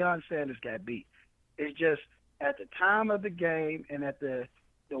of us. Deion Sanders got beat. It's just at the time of the game and at the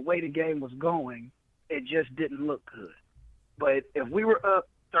way the game was going, it just didn't look good. But if we were up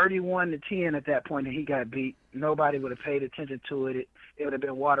 31-10 at that point and he got beat, nobody would have paid attention to it. It would have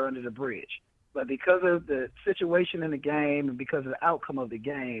been water under the bridge. But because of the situation in the game and because of the outcome of the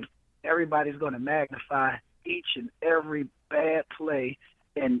game, everybody's going to magnify each and every bad play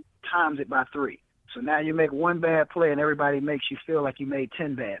and times it by 3. So now you make one bad play and everybody makes you feel like you made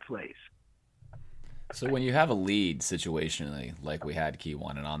 10 bad plays. So when you have a lead situationally, like we had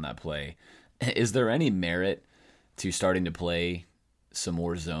Keywan and on that play, is there any merit to starting to play some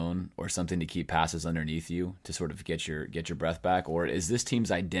more zone or something to keep passes underneath you to sort of get your breath back? Or is this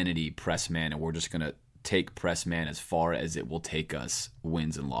team's identity press man and we're just going to take press man as far as it will take us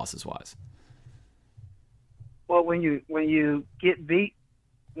wins and losses wise? Well, when you get beat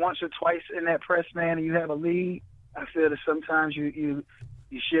once or twice in that press man and you have a lead, I feel that sometimes you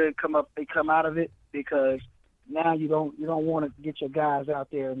should come out of it, because now you don't want to get your guys out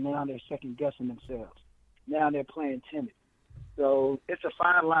there and now they're second guessing themselves. Now they're playing timid. So it's a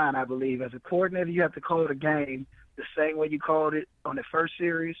fine line, I believe. As a coordinator, you have to call the game the same way you called it on the first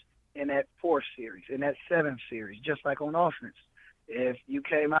series, in that fourth series, in that seventh series, just like on offense. If you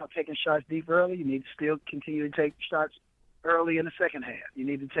came out taking shots deep early, you need to still continue to take shots early in the second half. You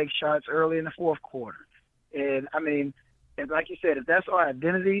need to take shots early in the fourth quarter. And, I mean, and like you said, if that's our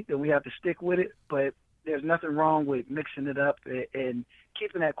identity, then we have to stick with it. But there's nothing wrong with mixing it up and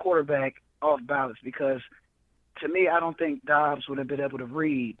keeping that quarterback off balance, because to me, I don't think Dobbs would have been able to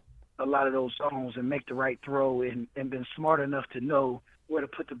read a lot of those zones and make the right throw and been smart enough to know where to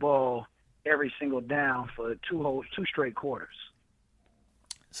put the ball every single down for two straight quarters.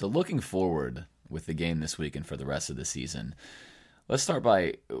 So looking forward with the game this week and for the rest of the season, let's start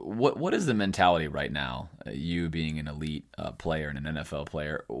by what is the mentality right now, you being an elite player and an NFL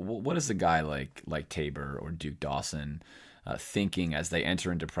player? What is a guy like Tabor or Duke Dawson thinking as they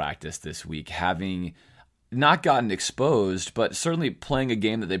enter into practice this week, having not gotten exposed, but certainly playing a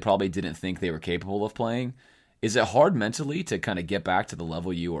game that they probably didn't think they were capable of playing? Is it hard mentally to kind of get back to the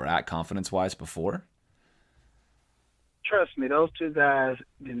level you were at confidence-wise before? Trust me, those two guys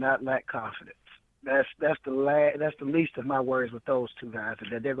do not lack confidence. That's the least of my worries with those two guys, is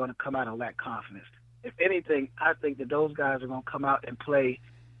that they're going to come out and lack confidence. If anything, I think that those guys are going to come out and play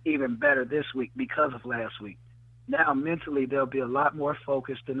even better this week because of last week. Now mentally they'll be a lot more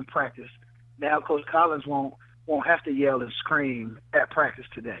focused in the practice. Now Coach Collins won't have to yell and scream at practice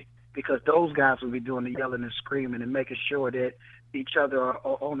today, because those guys will be doing the yelling and screaming and making sure that each other are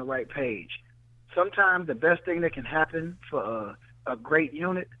on the right page. Sometimes the best thing that can happen for a great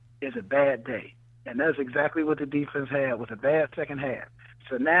unit is a bad day. And that's exactly what the defense had, with a bad second half.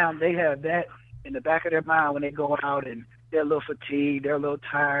 So now they have that in the back of their mind when they go out and they're a little fatigued, they're a little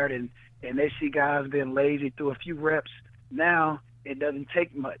tired, and they see guys being lazy through a few reps. Now it doesn't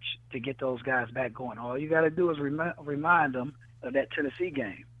take much to get those guys back going. All you got to do is remind them of that Tennessee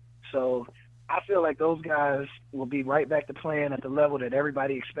game. So I feel like those guys will be right back to playing at the level that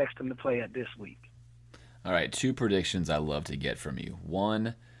everybody expects them to play at this week. All right, 2 predictions I love to get from you.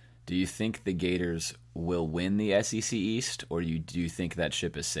 1, do you think the Gators will win the SEC East, or do you think that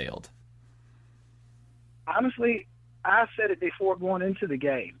ship has sailed? Honestly, I said it before going into the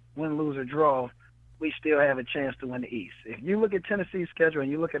game. Win, lose, or draw, we still have a chance to win the East. If you look at Tennessee's schedule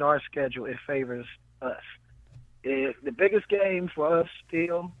and you look at our schedule, it favors us. The biggest game for us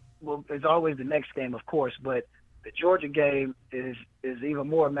still is always the next game, of course, but the Georgia game is even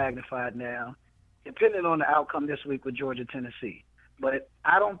more magnified now, depending on the outcome this week with Georgia-Tennessee. But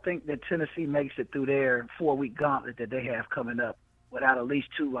I don't think that Tennessee makes it through their 4-week gauntlet that they have coming up without at least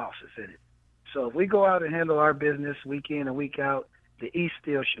 2 losses in it. So if we go out and handle our business week in and week out, the East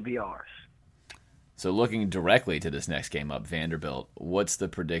still should be ours. So looking directly to this next game up, Vanderbilt, what's the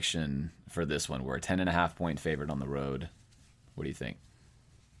prediction for this one? We're a 10.5-point favorite on the road. What do you think?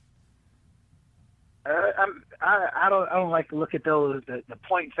 I don't like to look at those the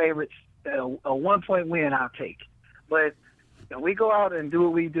point favorites. A 1-point win I'll take, but if we go out and do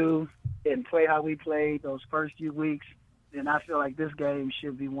what we do and play how we played those first few weeks, then I feel like this game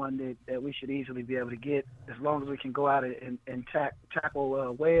should be one that we should easily be able to get. As long as we can go out and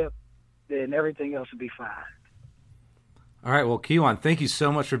tackle Webb, then everything else will be fine. All right, well, Keywan, thank you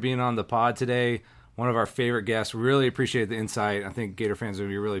so much for being on the pod today. One of our favorite guests. Really appreciate the insight. I think Gator fans will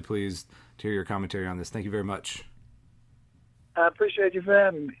be really pleased to hear your commentary on this. Thank you very much. I appreciate you for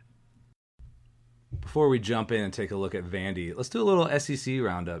having me. Before we jump in and take a look at Vandy, let's do a little SEC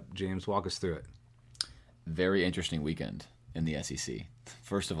roundup. James, walk us through it. Very interesting weekend in the SEC.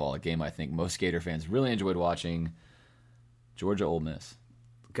 First of all, a game I think most Gator fans really enjoyed watching. Georgia Ole Miss.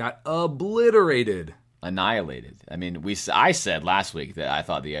 Got obliterated. Annihilated. I mean, I said last week that I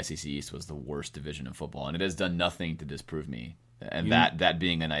thought the SEC East was the worst division in football, and it has done nothing to disprove me And that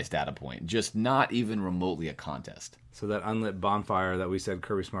being a nice data point. Just not even remotely a contest. So that unlit bonfire that we said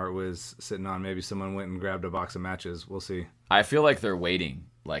Kirby Smart was sitting on, maybe someone went and grabbed a box of matches. We'll see. I feel like they're waiting,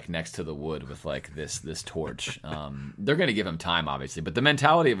 like next to the wood with like this torch. They're going to give him time, obviously, but the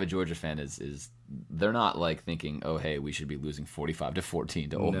mentality of a Georgia fan is they're not like thinking, oh hey, we should be losing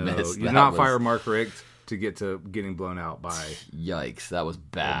 45-14 to Ole Miss. You not fire Mark Richt to get to getting blown out by. Yikes, that was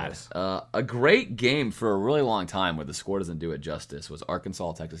bad. A great game for a really long time where the score doesn't do it justice was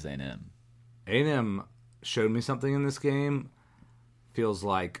Arkansas Texas A&M. A&M showed me something in this game. Feels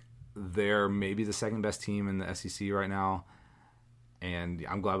like they're maybe the second best team in the SEC right now. And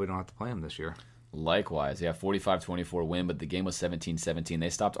I'm glad we don't have to play them this year. Likewise, 45-24 win, but the game was 17-17. They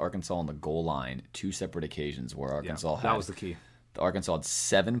stopped Arkansas on the goal line 2 separate occasions where Arkansas that was the key. Arkansas had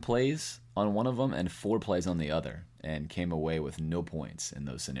 7 plays on one of them and 4 plays on the other and came away with no points in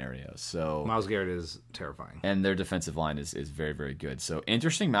those scenarios. So Myles Garrett is terrifying. And their defensive line is very, very good. So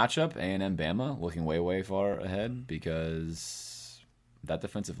interesting matchup, A&M Bama looking way, way far ahead because that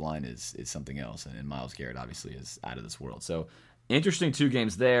defensive line is something else. And Myles Garrett obviously is out of this world. So interesting 2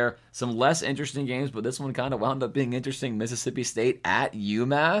 games there. Some less interesting games, but this one kind of wound up being interesting. Mississippi State at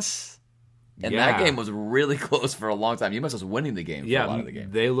UMass. And that game was really close for a long time. UMass was winning the game for a lot of the game.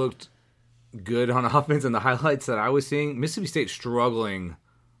 They looked good on offense, and the highlights that I was seeing, Mississippi State struggling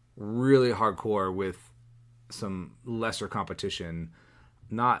really hardcore with some lesser competition.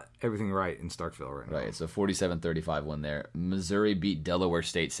 Not everything right in Starkville right now. Right, so 47-35 win there. Missouri beat Delaware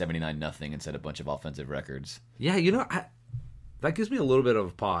State 79-0 and set a bunch of offensive records. Yeah, that gives me a little bit of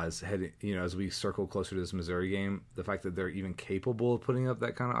a pause as we circle closer to this Missouri game. The fact that they're even capable of putting up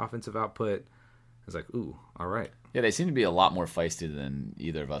that kind of offensive output is like, ooh, all right. Yeah, they seem to be a lot more feisty than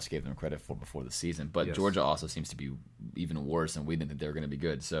either of us gave them credit for before the season. But yes. Georgia also seems to be even worse, and we didn't think they were going to be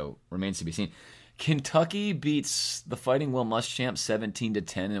good. So remains to be seen. Kentucky beats the Fighting Will Muschamp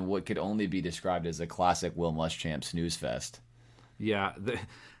 17-10 in what could only be described as a classic Will Muschamp snooze fest. Yeah,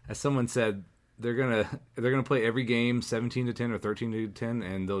 as someone said, they're gonna play every game 17-10 or 13-10,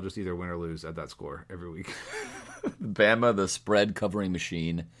 and they'll just either win or lose at that score every week. Bama, the spread covering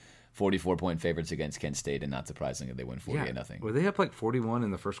machine, 44-point favorites against Kent State, and not surprisingly, they win 48-0. Were they up like 41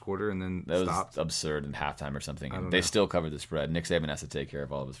 in the first quarter and then that stopped? Was absurd in halftime or something. And they still covered the spread. Nick Saban has to take care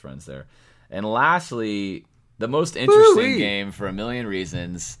of all of his friends there. And lastly, the most interesting game for a million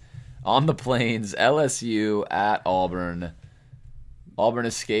reasons on the Plains, LSU at Auburn. Auburn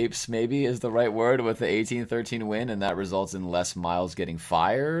escapes, maybe, is the right word, with the 18-13 win, and that results in Les Miles getting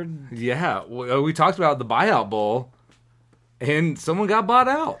fired. Yeah, we talked about the buyout bowl, and someone got bought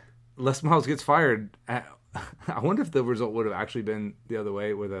out. Les Miles gets fired. I wonder if the result would have actually been the other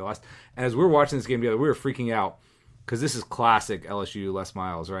way, where they lost. And as we were watching this game together, we were freaking out, because this is classic LSU Les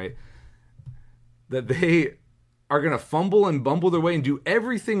Miles, right? That they are going to fumble and bumble their way and do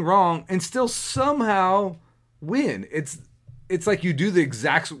everything wrong and still somehow win. It's like you do the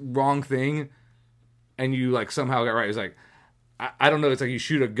exact wrong thing and you like somehow got right. It's like, I don't know. It's like you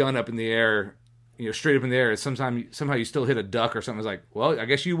shoot a gun up in the air, straight up in the air. Somehow you still hit a duck or something. It's like, well, I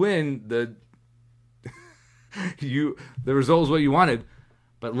guess you win. The result is what you wanted.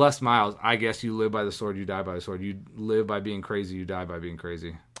 But Les Miles, I guess you live by the sword, you die by the sword. You live by being crazy, you die by being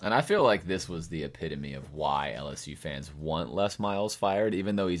crazy. And I feel like this was the epitome of why LSU fans want Les Miles fired,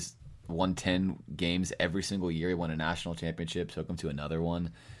 even though he's won 10 games every single year. He won a national championship, took him to another one.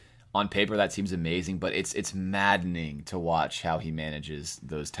 On paper, that seems amazing, but it's maddening to watch how he manages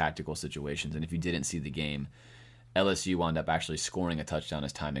those tactical situations. And if you didn't see the game, LSU wound up actually scoring a touchdown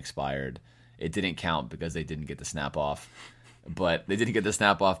as time expired. It didn't count because they didn't get the snap off. But they didn't get the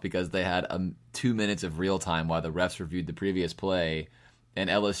snap off because they had 2 minutes of real time while the refs reviewed the previous play, and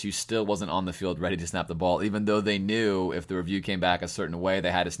LSU still wasn't on the field ready to snap the ball, even though they knew if the review came back a certain way,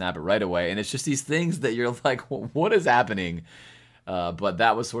 they had to snap it right away. And it's just these things that you're like, what is happening? But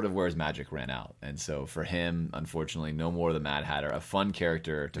that was sort of where his magic ran out. And so for him, unfortunately, no more of the Mad Hatter, a fun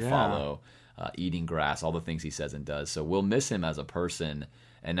character to follow, eating grass, all the things he says and does. So we'll miss him as a person.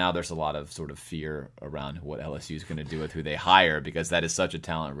 And now there's a lot of sort of fear around what LSU is going to do with who they hire, because that is such a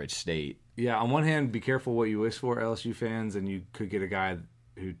talent-rich state. Yeah, on one hand, be careful what you wish for, LSU fans, and you could get a guy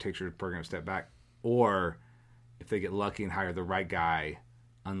who takes your program a step back. Or if they get lucky and hire the right guy,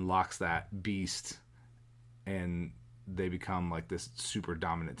 unlocks that beast, and they become like this super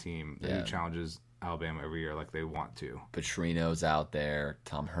dominant team who challenges Alabama every year like they want to. Petrino's out there.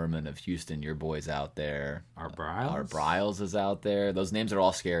 Tom Herman of Houston, your boy's out there. Art Briles is out there. Those names are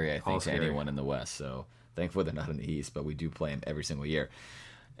all scary, I think, to anyone in the West. So thankfully they're not in the East, but we do play them every single year.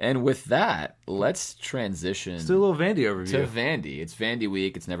 And with that, let's transition. Let's do a little Vandy overview. To Vandy. It's Vandy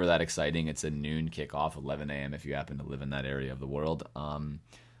week. It's never that exciting. It's a noon kickoff, 11 a.m. if you happen to live in that area of the world.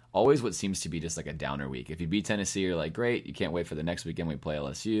 Always what seems to be just like a downer week. If you beat Tennessee, you're like, great. You can't wait for the next weekend we play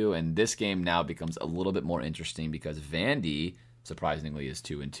LSU. And this game now becomes a little bit more interesting because Vandy, surprisingly, is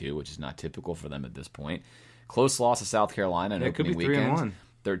 2-2, which is not typical for them at this point. Close loss to South Carolina in opening weekend.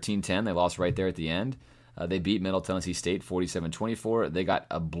 13-10. They lost right there at the end. They beat Middle Tennessee State 47-24. They got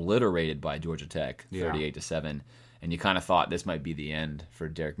obliterated by Georgia Tech 38-7. And you kind of thought this might be the end for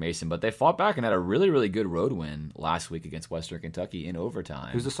Derek Mason. But they fought back and had a really, really good road win last week against Western Kentucky in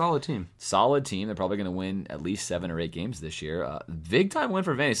overtime. Who's a solid team. Solid team. They're probably going to win at least 7 or 8 games this year. Big-time win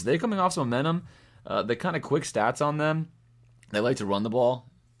for Vandy. So they're coming off some momentum. The kind of quick stats on them, they like to run the ball.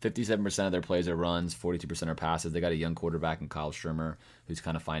 57% of their plays are runs, 42% are passes. They got a young quarterback in Kyle Shermer who's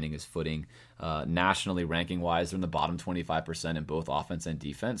kind of finding his footing. Nationally, ranking-wise, they're in the bottom 25% in both offense and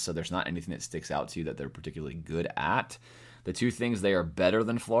defense, so there's not anything that sticks out to you that they're particularly good at. The two things they are better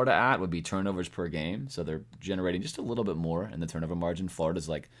than Florida at would be turnovers per game, so they're generating just a little bit more in the turnover margin. Florida's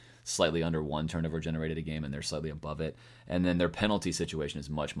like slightly under 1 turnover generated a game, and they're slightly above it. And then their penalty situation is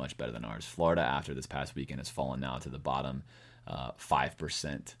much, much better than ours. Florida, after this past weekend, has fallen now to the bottom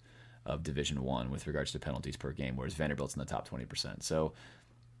 5% of Division I with regards to penalties per game, whereas Vanderbilt's in the top 20%. So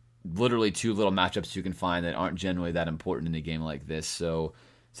literally 2 little matchups you can find that aren't generally that important in a game like this. So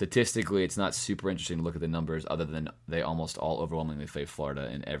statistically, it's not super interesting to look at the numbers other than they almost all overwhelmingly favor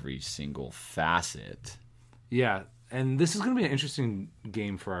Florida in every single facet. Yeah, and this is going to be an interesting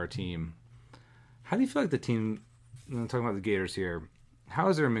game for our team. How do you feel like the team, I'm talking about the Gators here, how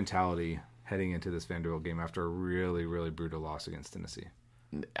is their mentality heading into this Vanderbilt game after a really, really brutal loss against Tennessee?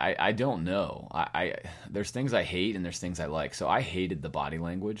 I don't know. There's things I hate and there's things I like. So I hated the body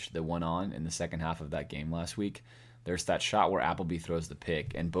language that went on in the second half of that game last week. There's that shot where Appleby throws the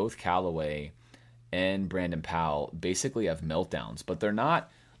pick, and both Callaway and Brandon Powell basically have meltdowns, but they're not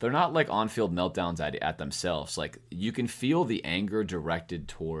like on-field meltdowns at themselves. Like, you can feel the anger directed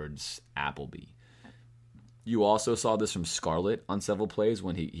towards Appleby. You also saw this from Scarlett on several plays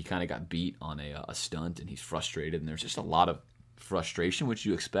when he kind of got beat on a stunt and he's frustrated, and there's just a lot of frustration, which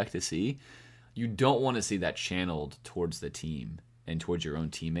you expect to see. You don't want to see that channeled towards the team and towards your own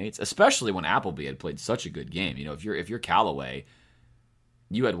teammates, especially when Appleby had played such a good game. You know, if you're Callaway,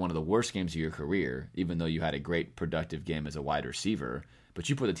 you had one of the worst games of your career, even though you had a great productive game as a wide receiver, but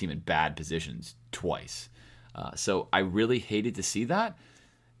you put the team in bad positions twice. So I really hated to see that.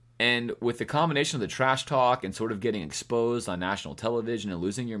 And with the combination of the trash talk and sort of getting exposed on national television and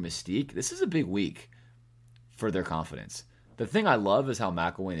losing your mystique, this is a big week for their confidence. The thing I love is how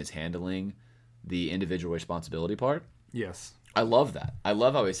McElwain is handling the individual responsibility part. Yes. I love that. I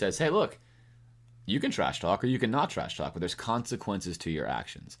love how he says, hey, look, you can trash talk or you can not trash talk, but there's consequences to your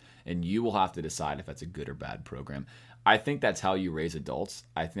actions, and you will have to decide if that's a good or bad program. I think that's how you raise adults.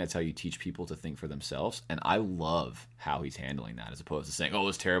 I think that's how you teach people to think for themselves, and I love how he's handling that as opposed to saying, oh,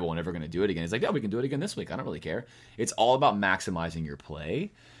 it's terrible, we're never going to do it again. He's like, yeah, we can do it again this week. I don't really care. It's all about maximizing your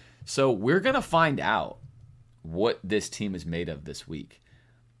play. So we're going to find out what this team is made of this week.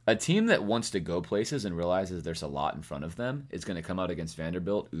 A team that wants to go places and realizes there's a lot in front of them is going to come out against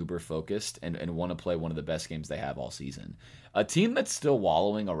Vanderbilt uber focused and want to play one of the best games they have all season. A team that's still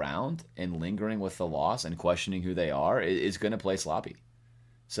wallowing around and lingering with the loss and questioning who they are is going to play sloppy.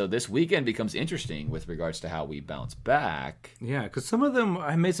 So this weekend becomes interesting with regards to how we bounce back. Yeah, because some of them,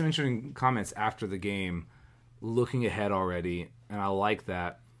 I made some interesting comments after the game, looking ahead already, and I like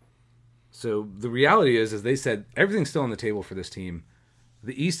that. So the reality is they said everything's still on the table for this team.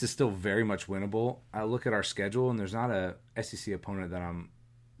 The East is still very much winnable. I look at our schedule, and there's not a SEC opponent that I'm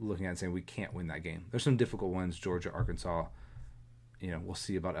looking at and saying we can't win that game. There's some difficult ones, Georgia, Arkansas. We'll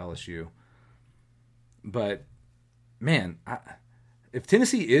see about LSU. But, man, if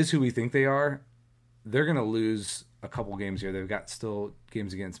Tennessee is who we think they are, they're going to lose a couple games here. They've got still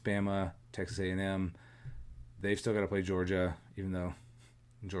games against Bama, Texas A&M. They've still got to play Georgia, even though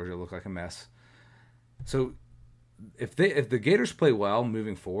Georgia looked like a mess. So if the Gators play well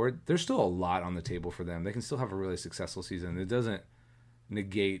moving forward, there's still a lot on the table for them. They can still have a really successful season. It doesn't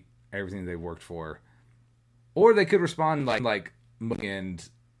negate everything they worked for. Or they could respond like and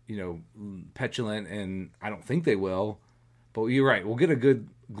petulant, and I don't think they will. But you're right. We'll get a good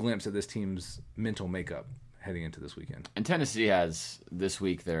glimpse of this team's mental makeup heading into this weekend. And Tennessee has this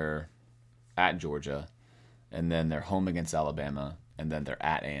week they're at Georgia, and then they're home against Alabama, and then they're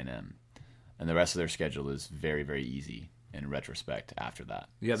at A&M. And the rest of their schedule is very, very easy in retrospect after that.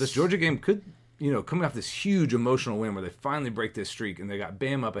 Yeah, this Georgia game could, coming off this huge emotional win where they finally break this streak and they got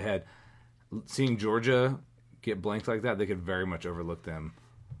Bam up ahead. Seeing Georgia get blanked like that, they could very much overlook them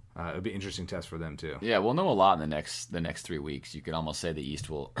It would be an interesting test for them too. Yeah, we'll know a lot in the next 3 weeks. You could almost say the East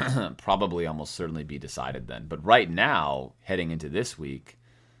will probably almost certainly be decided then. But right now, heading into this week,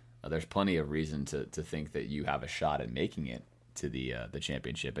 there's plenty of reason to think that you have a shot at making it to the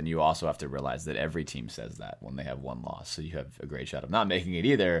championship. And you also have to realize that every team says that when they have one loss. So you have a great shot of not making it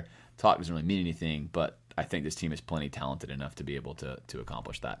either. Talk doesn't really mean anything, but I think this team is plenty talented enough to be able to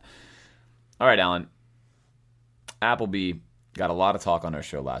accomplish that. All right, Alan. Appleby got a lot of talk on our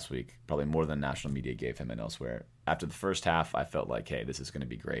show last week, probably more than national media gave him and elsewhere. After the first half, I felt like, hey, this is going to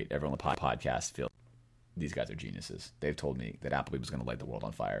be great. Everyone on the podcast feels these guys are geniuses. They've told me that Appleby was going to light the world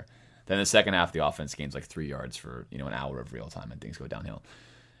on fire. Then the second half, the offense gains like 3 yards for an hour of real time, and things go downhill.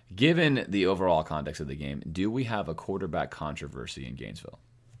 Given the overall context of the game, do we have a quarterback controversy in Gainesville?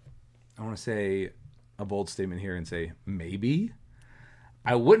 I want to say a bold statement here and say maybe.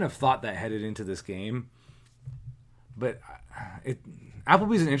 I wouldn't have thought that headed into this game, but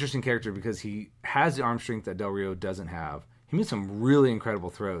Appleby's an interesting character because he has the arm strength that Del Rio doesn't have. He made some really incredible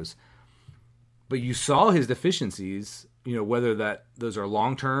throws, but you saw his deficiencies, whether those are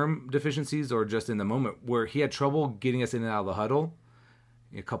long-term deficiencies or just in the moment, where he had trouble getting us in and out of the huddle.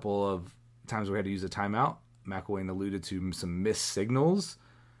 A couple of times we had to use a timeout. McElwain alluded to some missed signals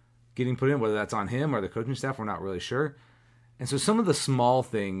getting put in, whether that's on him or the coaching staff, we're not really sure. And so some of the small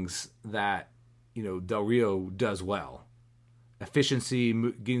things that, Del Rio does well, efficiency,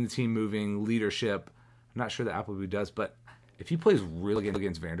 getting the team moving, leadership, I'm not sure that Appleby does, but if he plays really good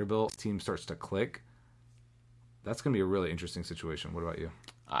against Vanderbilt, the team starts to click, that's going to be a really interesting situation. What about you?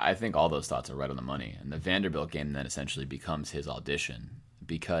 I think all those thoughts are right on the money. And the Vanderbilt game then essentially becomes his audition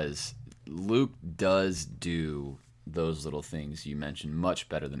because Luke does do those little things you mentioned much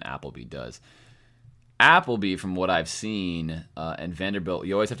better than Appleby does. Appleby, from what I've seen, and Vanderbilt,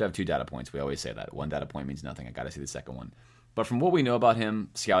 you always have to have 2 data points. We always say that. 1 data point means nothing. I got to see the second one. But from what we know about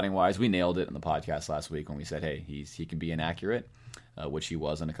him, scouting-wise, we nailed it on the podcast last week when we said, hey, he can be inaccurate, which he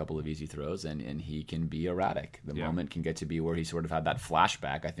was on a couple of easy throws, and he can be erratic. The moment can get to be where he sort of had that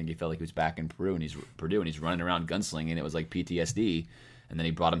flashback. I think he felt like he was back in Purdue, and he's running around gunslinging. It was like PTSD. And then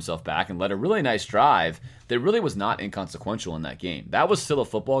he brought himself back and led a really nice drive that really was not inconsequential in that game. That was still a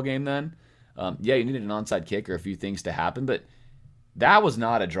football game then. You needed an onside kick or a few things to happen, but that was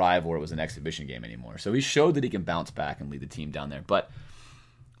not a drive where it was an exhibition game anymore. So he showed that he can bounce back and lead the team down there. But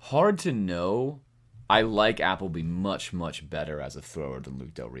hard to know. I like Appleby much, much better as a thrower than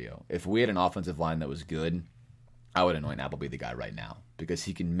Luke Del Rio. If we had an offensive line that was good, I would anoint Appleby the guy right now because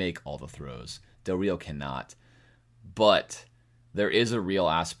he can make all the throws. Del Rio cannot. But there is a real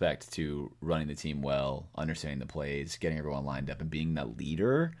aspect to running the team well, understanding the plays, getting everyone lined up, and being that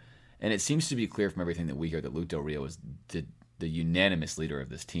leader. And it seems to be clear from everything that we hear that Luke Del Rio is the unanimous leader of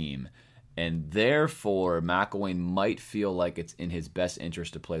this team. And therefore, McElwain might feel like it's in his best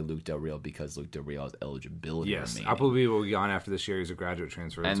interest to play Luke Del Rio because Luke Del Rio has eligibility remaining. Appleby will be gone after this year. He's a graduate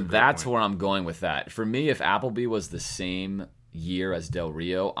transfer. And that's where I'm going with that. For me, if Appleby was the same year as Del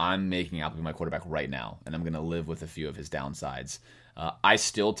Rio, I'm making Appleby my quarterback right now, and I'm going to live with a few of his downsides. I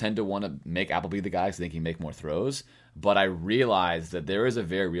still tend to want to make Appleby the guy because I think he can make more throws, but I realize that there is a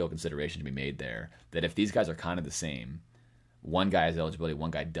very real consideration to be made there, that if these guys are kind of the same, one guy has eligibility, one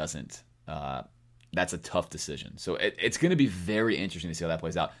guy doesn't, that's a tough decision. So it's going to be very interesting to see how that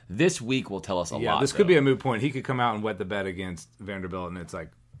plays out. This week will tell us a lot. Yeah, this could be a moot point. He could come out and wet the bed against Vanderbilt, and it's like,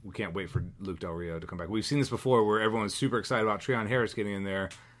 we can't wait for Luke Del Rio to come back. We've seen this before where everyone's super excited about Treon Harris getting in there,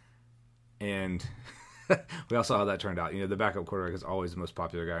 and we all saw how that turned out. The backup quarterback is always the most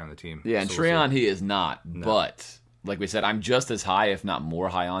popular guy on the team. Yeah, and so Treon, he is not. No. But, like we said, I'm just as high, if not more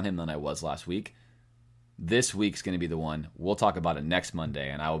high on him than I was last week. This week's going to be the one. We'll talk about it next Monday,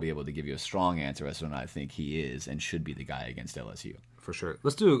 and I will be able to give you a strong answer as to when I think he is and should be the guy against LSU. For sure.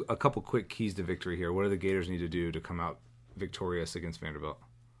 Let's do a couple quick keys to victory here. What do the Gators need to do to come out victorious against Vanderbilt?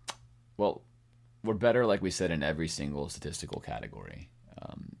 Well, we're better, like we said, in every single statistical category.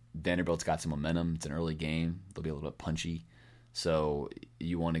 Vanderbilt's got some momentum. It's an early game. They'll be a little bit punchy. So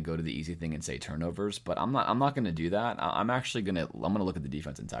you want to go to the easy thing and say turnovers, but I'm not going to do that. I'm going to look at the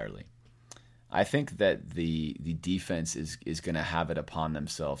defense entirely. I think that the defense is going to have it upon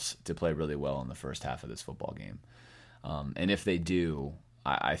themselves to play really well in the first half of this football game. And if they do,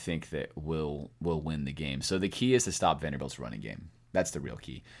 I think that we'll win the game. So the key is to stop Vanderbilt's running game. That's the real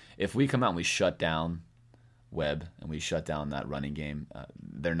key. If we come out and we shut down Webb and we shut down that running game,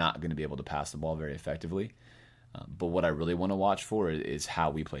 they're not going to be able to pass the ball very effectively. But what I really want to watch for is how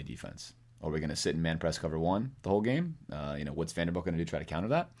we play defense. Are we going to sit in man press cover one the whole game? What's Vanderbilt going to do to try to counter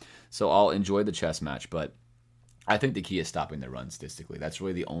that? So I'll enjoy the chess match, but I think the key is stopping their run statistically. That's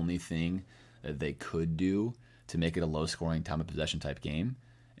really the only thing that they could do to make it a low-scoring time of possession type game.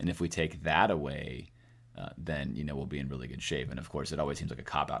 And if we take that away, then we'll be in really good shape. And of course, it always seems like a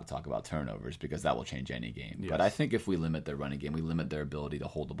cop-out to talk about turnovers because that will change any game. Yes. But I think if we limit their running game, we limit their ability to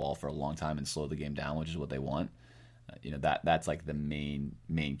hold the ball for a long time and slow the game down, which is what they want. That's like the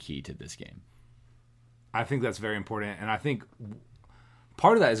main key to this game. I think that's very important, and I think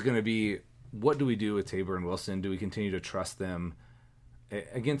part of that is going to be, what do we do with Tabor and Wilson? Do we continue to trust them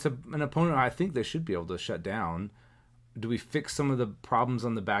against an opponent I think they should be able to shut down? Do we fix some of the problems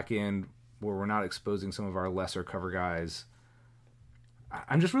on the back end where we're not exposing some of our lesser cover guys?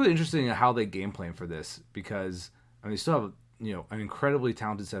 I'm just really interested in how they game plan for this, because they still have an incredibly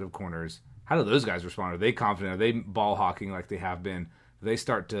talented set of corners. How do those guys respond? Are they confident? Are they ball hawking like they have been? Do they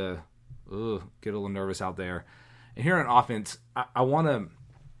start to get a little nervous out there? And here on offense, I want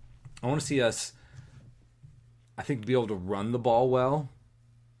to see us, I think, be able to run the ball well,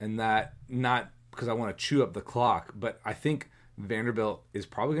 and that not because I want to chew up the clock, but I think Vanderbilt is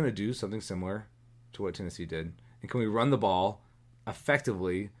probably going to do something similar to what Tennessee did. And can we run the ball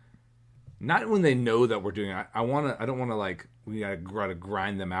effectively? Not when they know that we're doing it. I don't want to we got to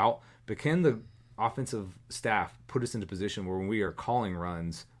grind them out, but can the offensive staff put us into a position where when we are calling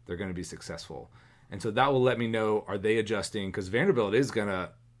runs, they're going to be successful? And so that will let me know, are they adjusting? Because Vanderbilt is going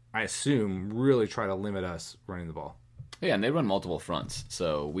to, I assume, really try to limit us running the ball. Yeah, and they run multiple fronts.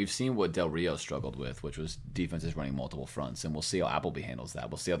 So we've seen what Del Rio struggled with, which was defenses running multiple fronts. And we'll see how Appleby handles that.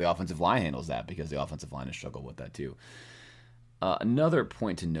 We'll see how the offensive line handles that, because the offensive line has struggled with that too. Another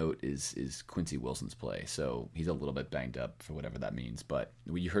point to note is Quincy Wilson's play. So he's a little bit banged up, for whatever that means. But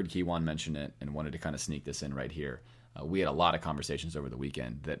we heard Keywan mention it and wanted to kind of sneak this in right here. We had a lot of conversations over the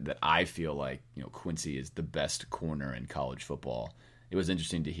weekend that I feel like Quincy is the best corner in college football. It was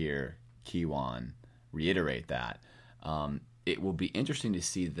interesting to hear Keywan reiterate that. It will be interesting to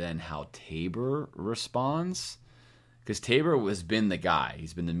see then how Tabor responds, because Tabor has been the guy.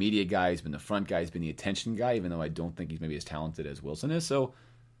 He's been the media guy. He's been the front guy. He's been the attention guy, even though I don't think he's maybe as talented as Wilson is. So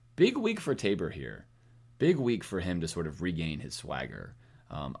big week for Tabor here. Big week for him to sort of regain his swagger.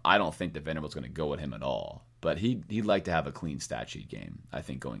 I don't think that Vanderbilt's going to go at him at all, but he'd like to have a clean stat sheet game, I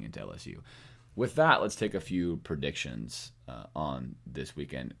think, going into LSU. With that, let's take a few predictions on this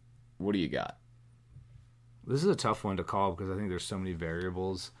weekend. What do you got? This is a tough one to call because I think there's so many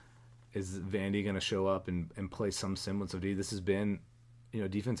variables. Is Vandy going to show up and play some semblance of D? This has been,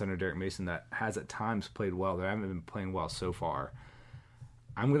 defense under Derek Mason that has at times played well. They haven't been playing well so far.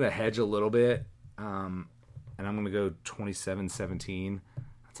 I'm going to hedge a little bit, and I'm going to go 27-17.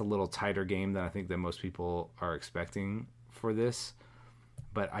 That's a little tighter game than I think that most people are expecting for this.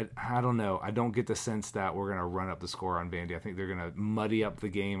 But I don't know. I don't get the sense that we're going to run up the score on Vandy. I think they're going to muddy up the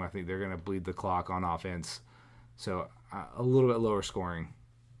game. I think they're going to bleed the clock on offense. So a little bit lower scoring.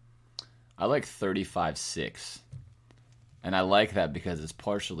 I like 35-6. And I like that because it's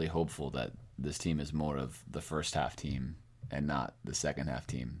partially hopeful that this team is more of the first half team and not the second half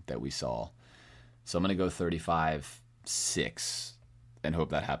team that we saw. So I'm going to go 35-6 and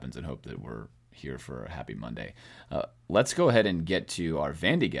hope that happens and hope that we're here for a happy Monday. Let's go ahead and get to our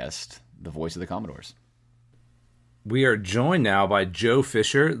Vandy guest, the voice of the Commodores. We are joined now by Joe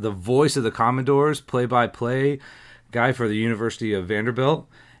Fisher, the voice of the Commodores, play-by-play guy for the University of Vanderbilt,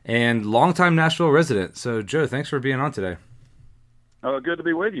 and longtime Nashville resident. So, Joe, thanks for being on today. Oh, good to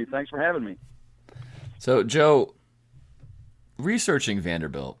be with you. Thanks for having me. So, Joe, researching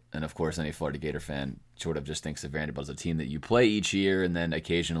Vanderbilt, and of course any Florida Gator fan sort of just thinks of Vanderbilt as a team that you play each year, and then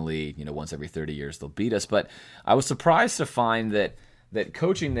occasionally, once every 30 years they'll beat us. But I was surprised to find that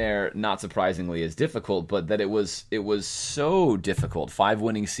coaching there, not surprisingly, is difficult, but that it was so difficult. 5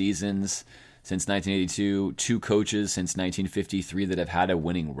 winning seasons since 1982, 2 coaches since 1953 that have had a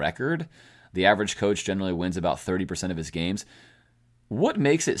winning record. The average coach generally wins about 30% of his games. What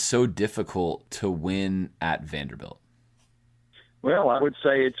makes it so difficult to win at Vanderbilt? Well, I would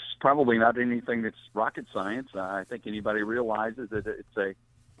say it's probably not anything that's rocket science. I think anybody realizes that it's a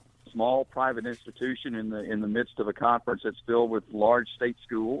small private institution in the midst of a conference that's filled with large state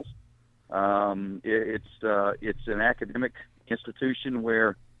schools. It's an academic institution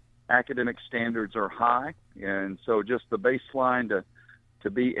where academic standards are high, and so just the baseline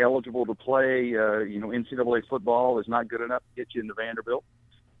to be eligible to play, NCAA football is not good enough to get you into Vanderbilt.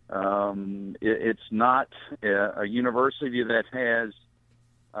 It's not a university that has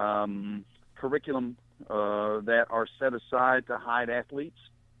curriculum that are set aside to hide athletes.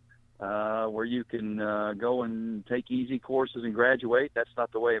 Where you can go and take easy courses and graduate. That's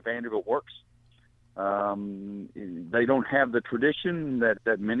not the way Vanderbilt works. They don't have the tradition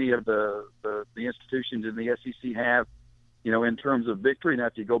that many of the institutions in the SEC have, in terms of victory. Now,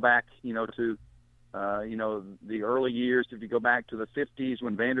 if you go back, to The early years, if you go back to the 50s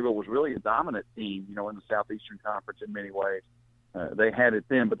when Vanderbilt was really a dominant team, in the Southeastern Conference in many ways. They had it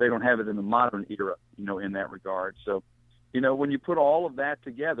then, but they don't have it in the modern era, in that regard. So, when you put all of that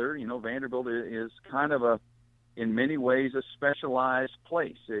together, Vanderbilt is kind of in many ways, a specialized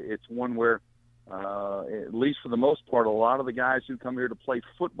place. It's one where, at least for the most part, a lot of the guys who come here to play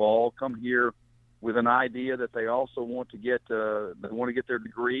football come here with an idea that they also want to get their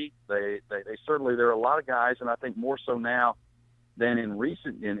degree. They certainly, there are a lot of guys, and I think more so now than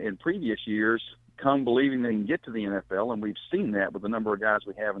in previous years, come believing they can get to the NFL, and we've seen that with the number of guys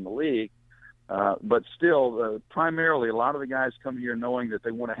we have in the league. But still, primarily, a lot of the guys come here knowing that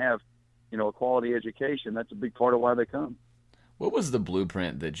they want to have, a quality education. That's a big part of why they come. What was the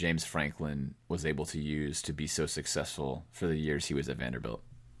blueprint that James Franklin was able to use to be so successful for the years he was at Vanderbilt?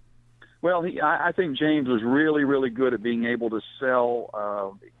 Well, I think James was really, really good at being able to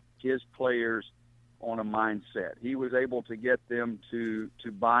sell his players on a mindset. He was able to get them to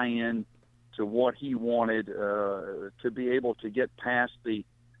buy in to what he wanted, to be able to get past the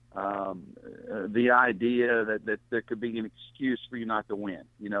idea that there could be an excuse for you not to win.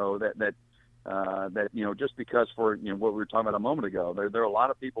 Just because what we were talking about a moment ago, there are a lot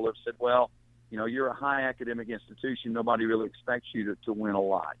of people who have said, well, you're a high academic institution. Nobody really expects you to win a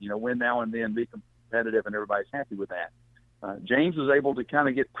lot. Win now and then, be competitive, and everybody's happy with that. James was able to kind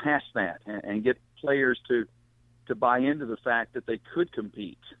of get past that and get players to buy into the fact that they could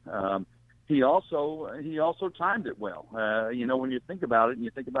compete. He also timed it well. When you think about it and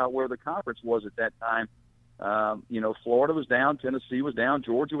you think about where the conference was at that time, Florida was down, Tennessee was down,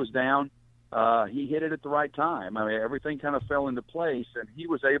 Georgia was down. He hit it at the right time. I mean, everything kind of fell into place, and he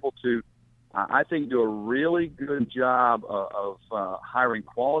was able to, I think, do a really good job of hiring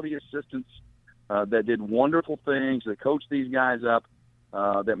quality assistants that did wonderful things, that coached these guys up,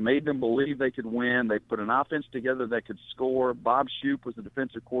 that made them believe they could win. They put an offense together that could score. Bob Shoup was the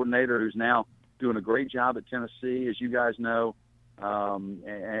defensive coordinator, who's now doing a great job at Tennessee, as you guys know.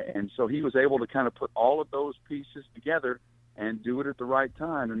 And so he was able to kind of put all of those pieces together and do it at the right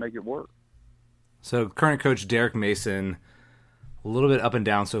time and make it work. So current coach Derek Mason, a little bit up and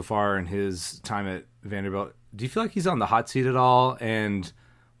down so far in his time at Vanderbilt. Do you feel like he's on the hot seat at all? And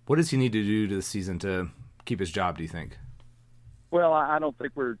what does he need to do this season to keep his job, do you think? Well, I don't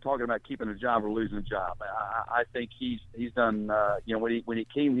think we're talking about keeping a job or losing a job. I think he's done, when he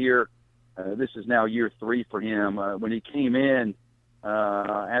came here, this is now year 3 for him. When he came in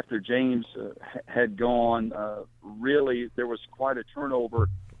after James had gone, really there was quite a turnover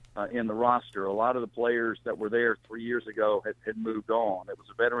in the roster. A lot of the players that were there 3 years ago had moved on. It was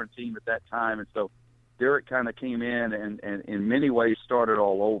a veteran team at that time, and so Derek kind of came in and in many ways started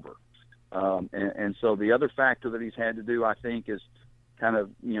all over. And so the other factor that he's had to do, I think, is kind of,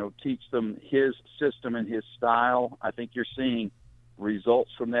 teach them his system and his style. I think you're seeing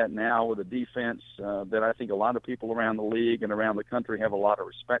results from that now with a defense that I think a lot of people around the league and around the country have a lot of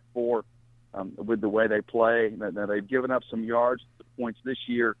respect for with the way they play. Now, they've given up some yards, points this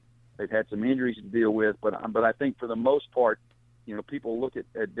year. They've had some injuries to deal with, but I think for the most part, people look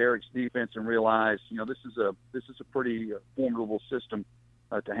at Derek's defense and realize, this is a pretty formidable system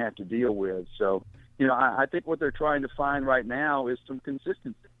to have to deal with. So, I think what they're trying to find right now is some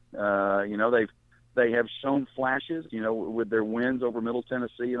consistency. They have shown flashes, with their wins over Middle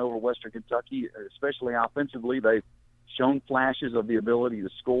Tennessee and over Western Kentucky, especially offensively. They've shown flashes of the ability to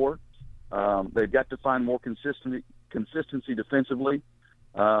score. They've got to find more consistency defensively.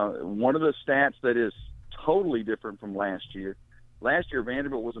 One of the stats that is totally different from last year,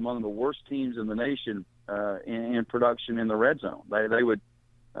 Vanderbilt was among the worst teams in the nation in production in the red zone. They would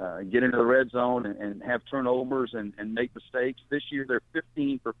get into the red zone and have turnovers and make mistakes. This year they're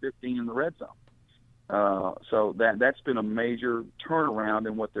 15 for 15 in the red zone. So that's been a major turnaround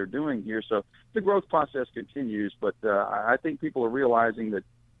in what they're doing here. So the growth process continues, but I think people are realizing that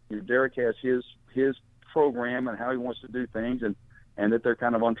Derek has his program and how he wants to do things, and that they're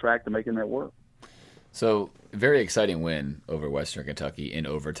kind of on track to making that work. So, very exciting win over Western Kentucky in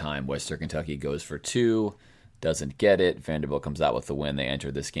overtime. Western Kentucky goes for 2, doesn't get it. Vanderbilt comes out with the win. They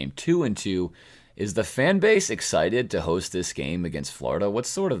enter this game 2-2. Is the fan base excited to host this game against Florida? What's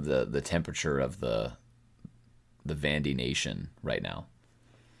sort of the temperature of the Vandy Nation right now?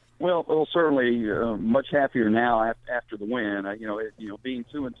 Well, certainly much happier now after the win. Being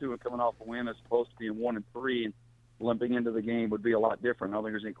 2-2 and coming off a win as opposed to being 1-3 and limping into the game would be a lot different. I don't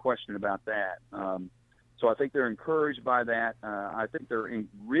think there's any question about that. So I think they're encouraged by that. I think they're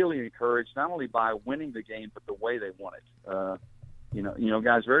really encouraged not only by winning the game, but the way they won it.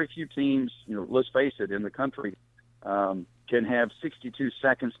 Guys, very few teams, let's face it, in the country can have 62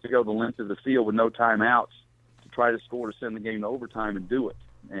 seconds to go the length of the field with no timeouts to try to score to send the game to overtime and do it.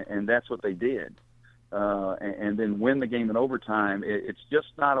 And that's what they did. And then win the game in overtime. It's just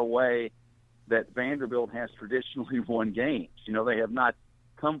not a way that Vanderbilt has traditionally won games. They have not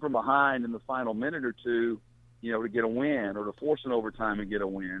come from behind in the final minute or two, to get a win or to force an overtime and get a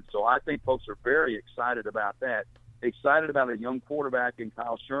win. So I think folks are very excited about that. Excited about a young quarterback in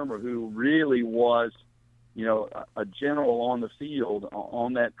Kyle Shermer who really was, a general on the field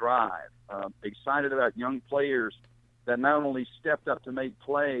on that drive. Excited about young players that not only stepped up to make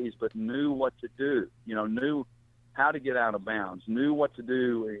plays, but knew what to do, knew how to get out of bounds, knew what to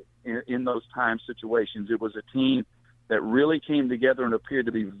do in those time situations. It was a team that really came together and appeared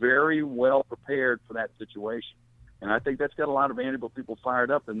to be very well prepared for that situation. And I think that's got a lot of Vanderbilt people fired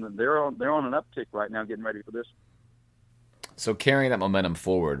up, and they're on an uptick right now getting ready for this. So carrying that momentum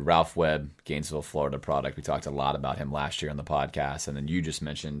forward, Ralph Webb, Gainesville, Florida product. We talked a lot about him last year on the podcast. And then you just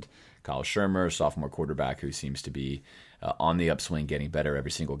mentioned Kyle Shermer, sophomore quarterback who seems to be on the upswing, getting better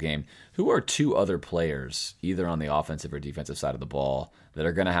every single game. Who are two other players, either on the offensive or defensive side of the ball, that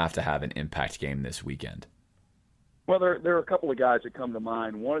are going to have an impact game this weekend? Well, there are a couple of guys that come to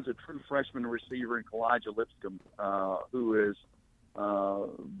mind. One is a true freshman receiver in Elijah Lipscomb, who is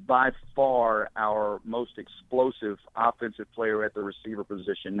by far our most explosive offensive player at the receiver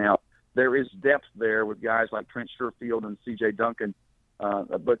position. Now, there is depth there with guys like Trent Sherfield and C.J. Duncan,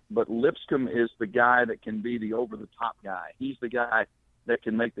 but Lipscomb is the guy that can be the over-the-top guy. He's the guy that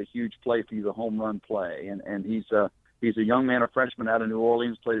can make the huge play for you, the home run play. And he's a young man, a freshman out of New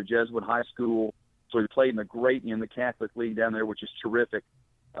Orleans, played at Jesuit High School, so he played in the Catholic League down there, which is terrific,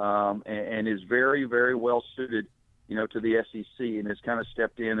 and is very, very well suited to the SEC, and has kind of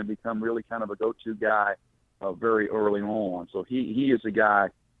stepped in and become really kind of a go-to guy very early on. So he is a guy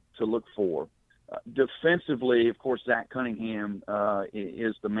to look for. Defensively, of course, Zach Cunningham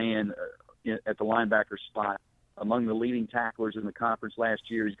is the man at the linebacker spot, among the leading tacklers in the conference last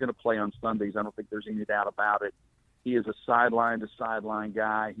year. He's going to play on Sundays. I don't think there's any doubt about it. He is a sideline-to-sideline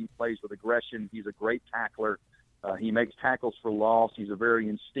guy. He plays with aggression. He's a great tackler. He makes tackles for loss. He's a very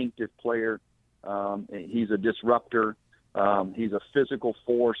instinctive player. He's a disruptor. He's a physical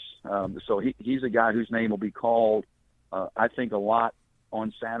force. So he's a guy whose name will be called, I think, a lot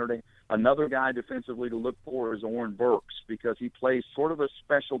on Saturday. Another guy defensively to look for is Oren Burks, because he plays sort of a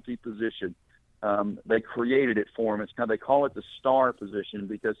specialty position. They created it for him. They call it the star position,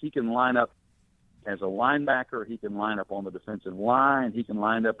 because he can line up as a linebacker. He can line up on the defensive line. He can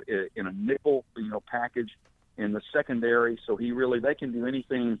line up in a nickel, package in the secondary. So they can do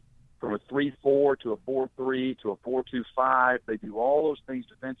anything from a 3-4 to a 4-3 to a 4-2-5. They do all those things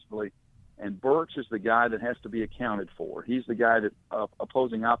defensively. And Burks is the guy that has to be accounted for. He's the guy that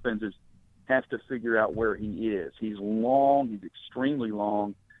opposing offenses have to figure out where he is. He's long. He's extremely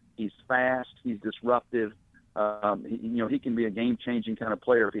long. He's fast. He's disruptive. He can be a game-changing kind of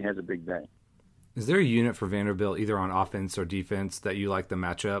player if he has a big day. Is there a unit for Vanderbilt, either on offense or defense, that you like the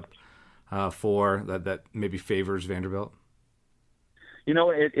matchup for that maybe favors Vanderbilt?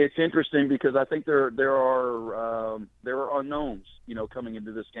 It's interesting, because I think there are unknowns, coming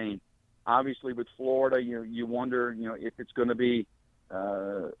into this game. Obviously, with Florida, you wonder, if it's going to be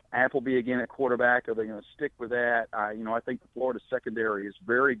Appleby again at quarterback. Are they going to stick with that? I think the Florida secondary is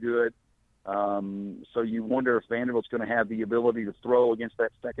very good. So you wonder if Vanderbilt's going to have the ability to throw against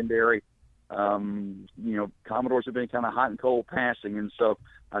that secondary. Commodores have been kind of hot and cold passing, and so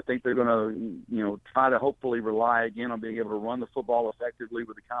I think they're going to, try to hopefully rely again on being able to run the football effectively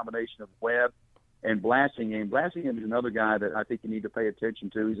with a combination of Webb and Blassingham. Blassingham is another guy that I think you need to pay attention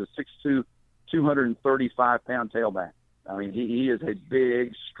to. He's a 6'2", 235-pound tailback. I mean, he is a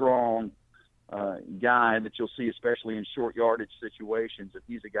big, strong guy that you'll see, especially in short yardage situations, and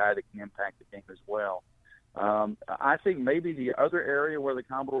he's a guy that can impact the game as well. I think maybe the other area where the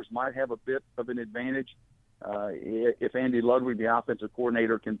Commodores might have a bit of an advantage, if Andy Ludwig, the offensive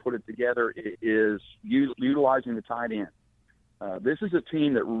coordinator, can put it together, is utilizing the tight end. This is a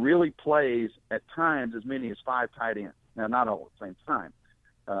team that really plays at times as many as 5 tight ends. Now, not all at the same time,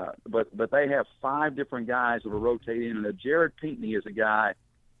 but they have 5 different guys that will rotate in. And Jared Pinckney is a guy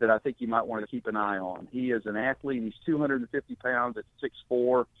that I think you might want to keep an eye on. He is an athlete. He's 250 pounds at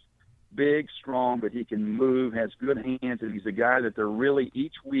 6'4", big, strong, but he can move, has good hands, and he's a guy that they're really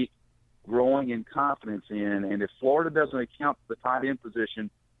each week growing in confidence in. And if Florida doesn't account for the tight end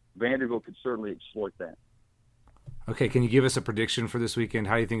position, Vanderbilt could certainly exploit that. Okay, can you give us a prediction for this weekend?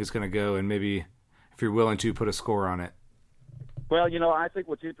 How do you think it's going to go? And maybe, if you're willing to, put a score on it. Well, I think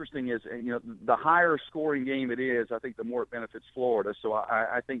what's interesting is, the higher scoring game it is, I think the more it benefits Florida. So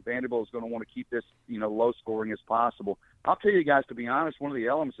I think Vanderbilt is going to want to keep this, low scoring as possible. I'll tell you guys, to be honest, one of the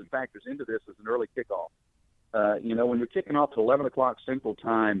elements that factors into this is an early kickoff. When you're kicking off at 11 o'clock Central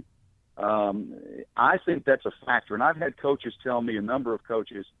Time, I think that's a factor. And I've had coaches tell me, a number of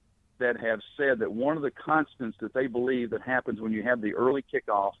coaches, that have said that one of the constants that they believe that happens when you have the early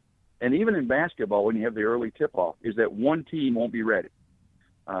kickoff, and even in basketball when you have the early tip-off, is that one team won't be ready.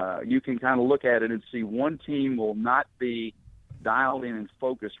 You can kind of look at it and see one team will not be dialed in and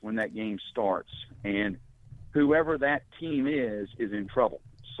focused when that game starts. And whoever that team is in trouble.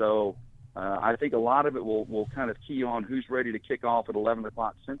 So I think a lot of it will kind of key on who's ready to kick off at 11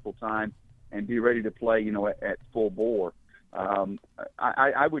 o'clock Central Time and be ready to play, at full bore.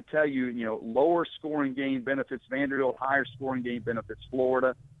 I would tell you, lower scoring game benefits Vanderbilt, higher scoring game benefits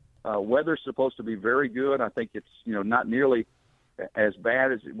Florida. Weather's supposed to be very good. I think it's, not nearly as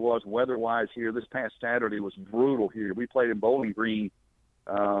bad as it was weather-wise here. This past Saturday was brutal here. We played in Bowling Green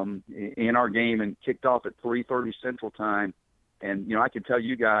in our game and kicked off at 3:30 Central Time. And, I can tell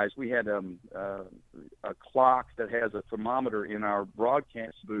you guys, we had a clock that has a thermometer in our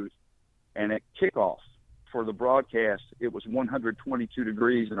broadcast booth, and at kickoff for the broadcast, it was 122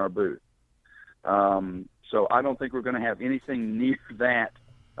 degrees in our booth. So I don't think we're going to have anything near that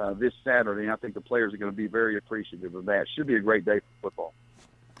this Saturday, and I think the players are going to be very appreciative of that. Should be a great day for football.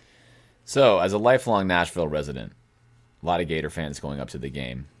 So, as a lifelong Nashville resident, a lot of Gator fans going up to the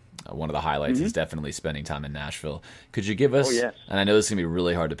game. One of the highlights is definitely spending time in Nashville. Could you give us, and I know this is going to be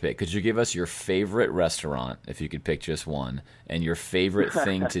really hard to pick, could you give us your favorite restaurant, if you could pick just one, and your favorite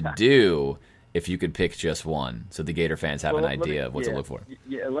thing to do if you could pick just one, so the Gator fans have an idea of what to look for?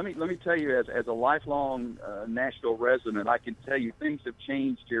 Yeah, let me tell you, as a lifelong Nashville resident, I can tell you things have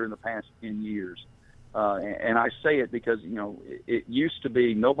changed here in the past 10 years. And I say it because, it used to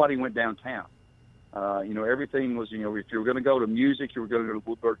be nobody went downtown. Everything was, if you were going to go to music, you were going to go to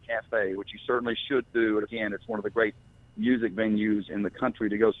Woodward Cafe, which you certainly should do. And again, it's one of the great music venues in the country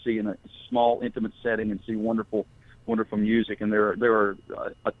to go see in a small, intimate setting and see wonderful, wonderful music. And there are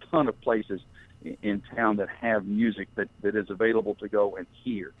a ton of places in town that have music that is available to go and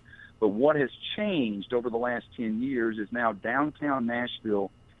hear. But what has changed over the last 10 years is now downtown Nashville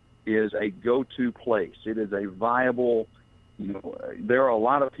is a go-to place. It is a viable, there are a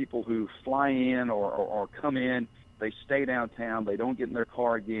lot of people who fly in or come in, they stay downtown, they don't get in their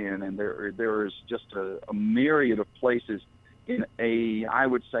car again, and there is just a myriad of places in I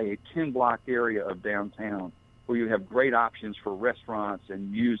would say, a 10-block area of downtown where you have great options for restaurants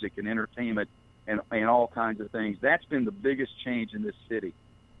and music and entertainment and all kinds of things. That's been the biggest change in this city,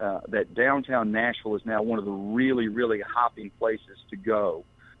 that downtown Nashville is now one of the really, really hopping places to go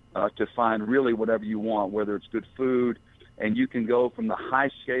to find really whatever you want, whether it's good food. And you can go from the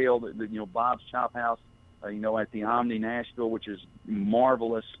high scale, Bob's Chop House, at the Omni Nashville, which is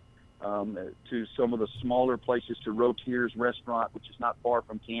marvelous, to some of the smaller places, to Rotier's Restaurant, which is not far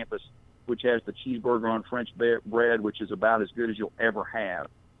from campus, which has the cheeseburger on French bread, which is about as good as you'll ever have.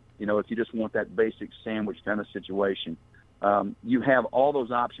 If you just want that basic sandwich kind of situation. You have all those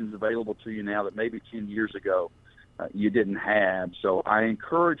options available to you now that maybe 10 years ago you didn't have. So I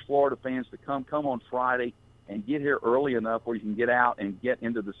encourage Florida fans to come on Friday and get here early enough where you can get out and get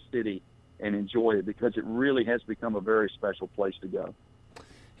into the city and enjoy it, because it really has become a very special place to go.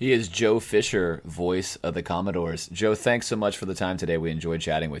 He is Joe Fisher, voice of the Commodores. Joe, thanks so much for the time today. We enjoyed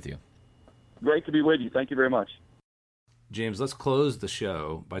chatting with you. Great to be with you. Thank you very much. James, let's close the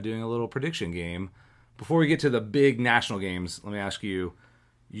show by doing a little prediction game. Before we get to the big national games, let me ask you,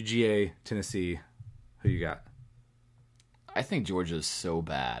 UGA, Tennessee, who you got? I think Georgia's so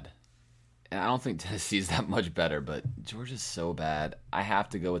bad. And I don't think Tennessee's that much better, but Georgia's so bad. I have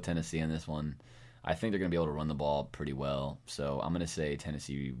to go with Tennessee in this one. I think they're going to be able to run the ball pretty well. So I'm going to say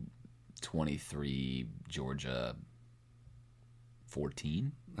Tennessee 23, Georgia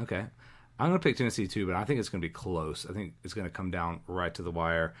 14. Okay. I'm going to pick Tennessee too, but I think it's going to be close. I think it's going to come down right to the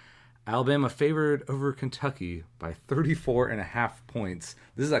wire. Alabama favored over Kentucky by 34.5 points.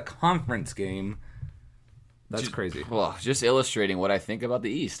 This is a conference game. That's crazy. Well, just illustrating what I think about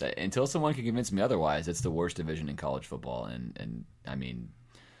the East. Until someone can convince me otherwise, it's the worst division in college football. And I mean,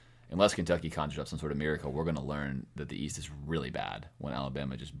 unless Kentucky conjures up some sort of miracle, we're going to learn that the East is really bad when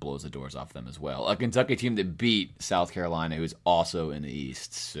Alabama just blows the doors off them as well. A Kentucky team that beat South Carolina, who's also in the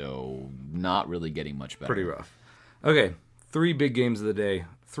East, so not really getting much better. Pretty rough. Okay, 3 big games of the day,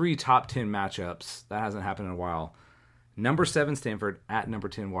 3 top 10 matchups. That hasn't happened in a while. Number 7 Stanford at number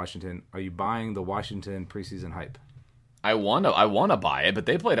 10 Washington. Are you buying the Washington preseason hype? I want to buy it, but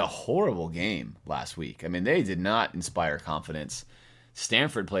they played a horrible game last week. I mean, they did not inspire confidence.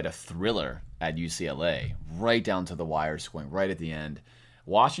 Stanford played a thriller at UCLA, right down to the wire, scoring right at the end.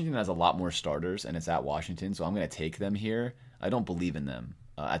 Washington has a lot more starters, and it's at Washington, so I'm going to take them here. I don't believe in them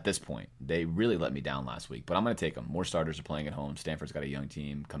at this point. They really let me down last week, but I'm going to take them. More starters are playing at home. Stanford's got a young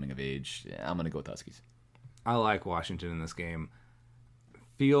team coming of age. I'm going to go with Huskies. I like Washington in this game.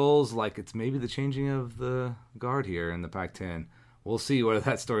 Feels like it's maybe the changing of the guard here in the Pac-10. We'll see whether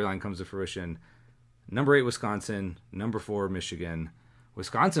that storyline comes to fruition. Number 8, Wisconsin. Number 4, Michigan.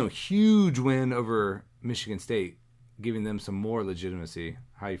 Wisconsin, a huge win over Michigan State, giving them some more legitimacy.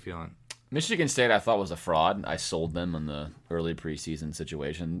 How you feeling? Michigan State I thought was a fraud. I sold them in the early preseason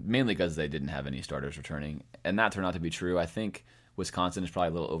situation, mainly because they didn't have any starters returning. And that turned out to be true. I think Wisconsin is probably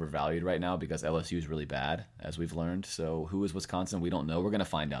a little overvalued right now because LSU is really bad, as we've learned. So who is Wisconsin? We don't know. We're going to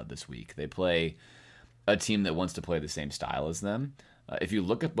find out this week. They play a team that wants to play the same style as them. If you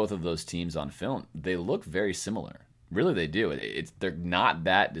look at both of those teams on film, they look very similar. Really, they do. They're not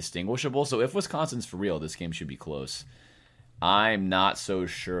that distinguishable. So if Wisconsin's for real, this game should be close. I'm not so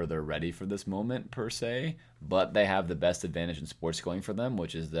sure they're ready for this moment, per se, but they have the best advantage in sports going for them,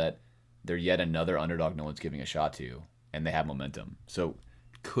 which is that they're yet another underdog no one's giving a shot to, and they have momentum. So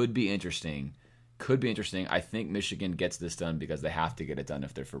could be interesting. I think Michigan gets this done because they have to get it done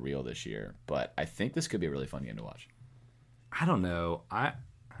if they're for real this year. But I think this could be a really fun game to watch. I don't know.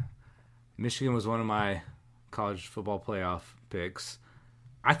 Michigan was one of my college football playoff picks.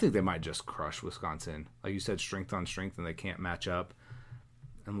 I think they might just crush Wisconsin. Like you said, strength on strength, and they can't match up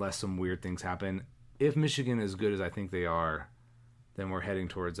unless some weird things happen. If Michigan is good as I think they are, then we're heading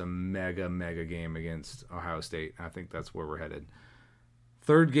towards a mega game against Ohio State. I think that's where we're headed.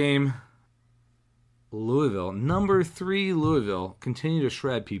 Third game, Louisville. Number 3, Louisville, continue to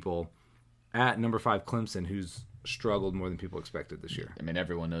shred people at number 5, Clemson, who's struggled more than people expected this year. I mean,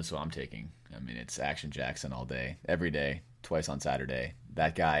 everyone knows who I'm taking. I mean, it's Action Jackson all day, every day, twice on Saturday.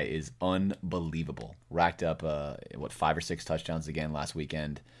 That guy is unbelievable. Racked up, 5 or 6 touchdowns again last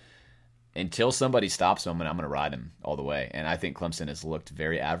weekend. Until somebody stops him, and I'm going to ride him all the way. And I think Clemson has looked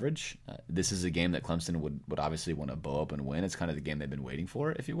very average. This is a game that Clemson would obviously want to bow up and win. It's kind of the game they've been waiting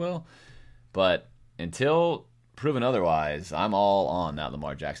for, if you will. But until proven otherwise, I'm all on that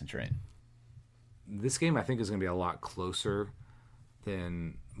Lamar Jackson train. This game, I think, is going to be a lot closer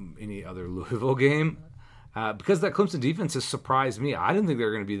than any other Louisville game because that Clemson defense has surprised me. I didn't think they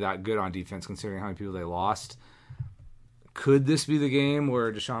were going to be that good on defense considering how many people they lost. Could this be the game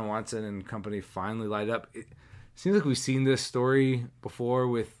where Deshaun Watson and company finally light up? It seems like we've seen this story before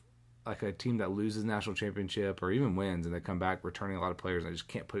with like a team that loses national championship or even wins and they come back returning a lot of players and they just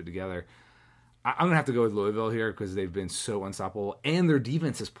can't put it together. I'm going to have to go with Louisville here because they've been so unstoppable and their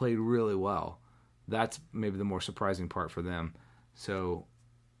defense has played really well. That's maybe the more surprising part for them. So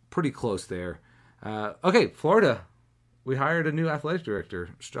pretty close there. Okay, Florida. We hired a new athletic director,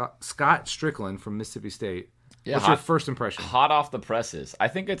 Scott Strickland from Mississippi State. Yeah, what's your first impression? Hot off the presses. I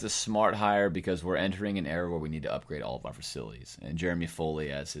think it's a smart hire because we're entering an era where we need to upgrade all of our facilities. And Jeremy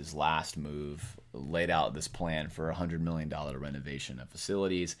Foley, as his last move, laid out this plan for a $100 million renovation of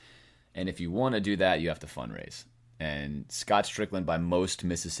facilities. And if you want to do that, you have to fundraise. And Scott Strickland, by most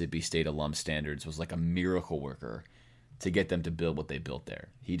Mississippi State alum standards, was like a miracle worker to get them to build what they built there.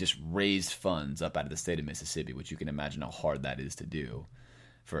 He just raised funds up out of the state of Mississippi, which you can imagine how hard that is to do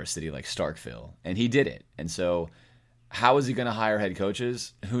for a city like Starkville. And he did it. And so how is he going to hire head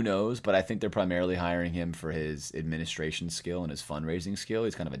coaches? Who knows? But I think they're primarily hiring him for his administration skill and his fundraising skill.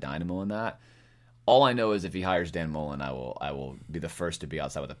 He's kind of a dynamo in that. All I know is if he hires Dan Mullen, I will be the first to be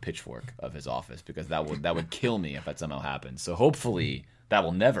outside with a pitchfork of his office because that would kill me if that somehow happens. So hopefully that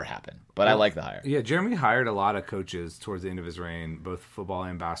will never happen. But I like the hire. Yeah, Jeremy hired a lot of coaches towards the end of his reign, both football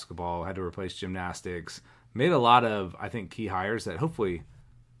and basketball, had to replace gymnastics, made a lot of, I think, key hires that hopefully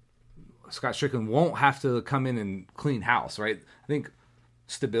Scott Strickland won't have to come in and clean house, right? I think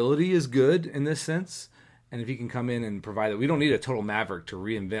stability is good in this sense. And if he can come in and provide that, we don't need a total maverick to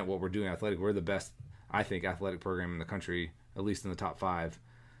reinvent what we're doing athletic. We're the best, I think, athletic program in the country, at least in the top 5.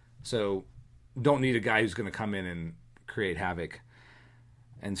 So don't need a guy who's going to come in and create havoc.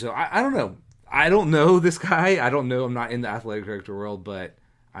 And so I don't know. I don't know this guy. I don't know. I'm not in the athletic director world, but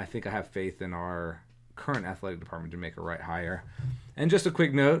I think I have faith in our current athletic department to make a right hire. And just a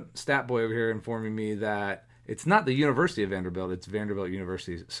quick note, Stat Boy over here informing me that it's not the University of Vanderbilt, it's Vanderbilt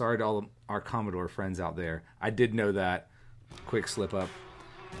University. Sorry to all of our Commodore friends out there. I did know that. Quick slip up.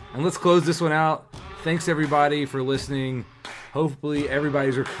 And let's close this one out. Thanks everybody for listening. Hopefully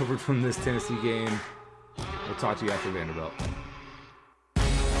everybody's recovered from this Tennessee game. We'll talk to you after Vanderbilt.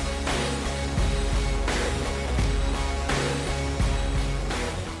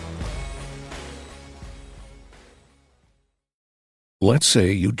 Let's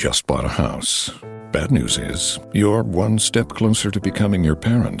say you just bought a house. Bad news is, you're one step closer to becoming your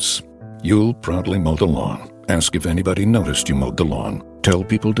parents. You'll proudly mow the lawn, ask if anybody noticed you mowed the lawn, tell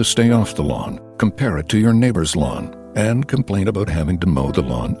people to stay off the lawn, compare it to your neighbor's lawn, and complain about having to mow the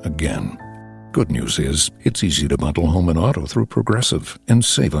lawn again. Good news is, it's easy to bundle home and auto through Progressive and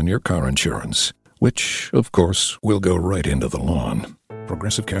save on your car insurance, which, of course, will go right into the lawn.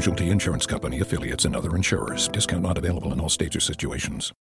 Progressive Casualty Insurance Company, affiliates, and other insurers. Discount not available in all states or situations.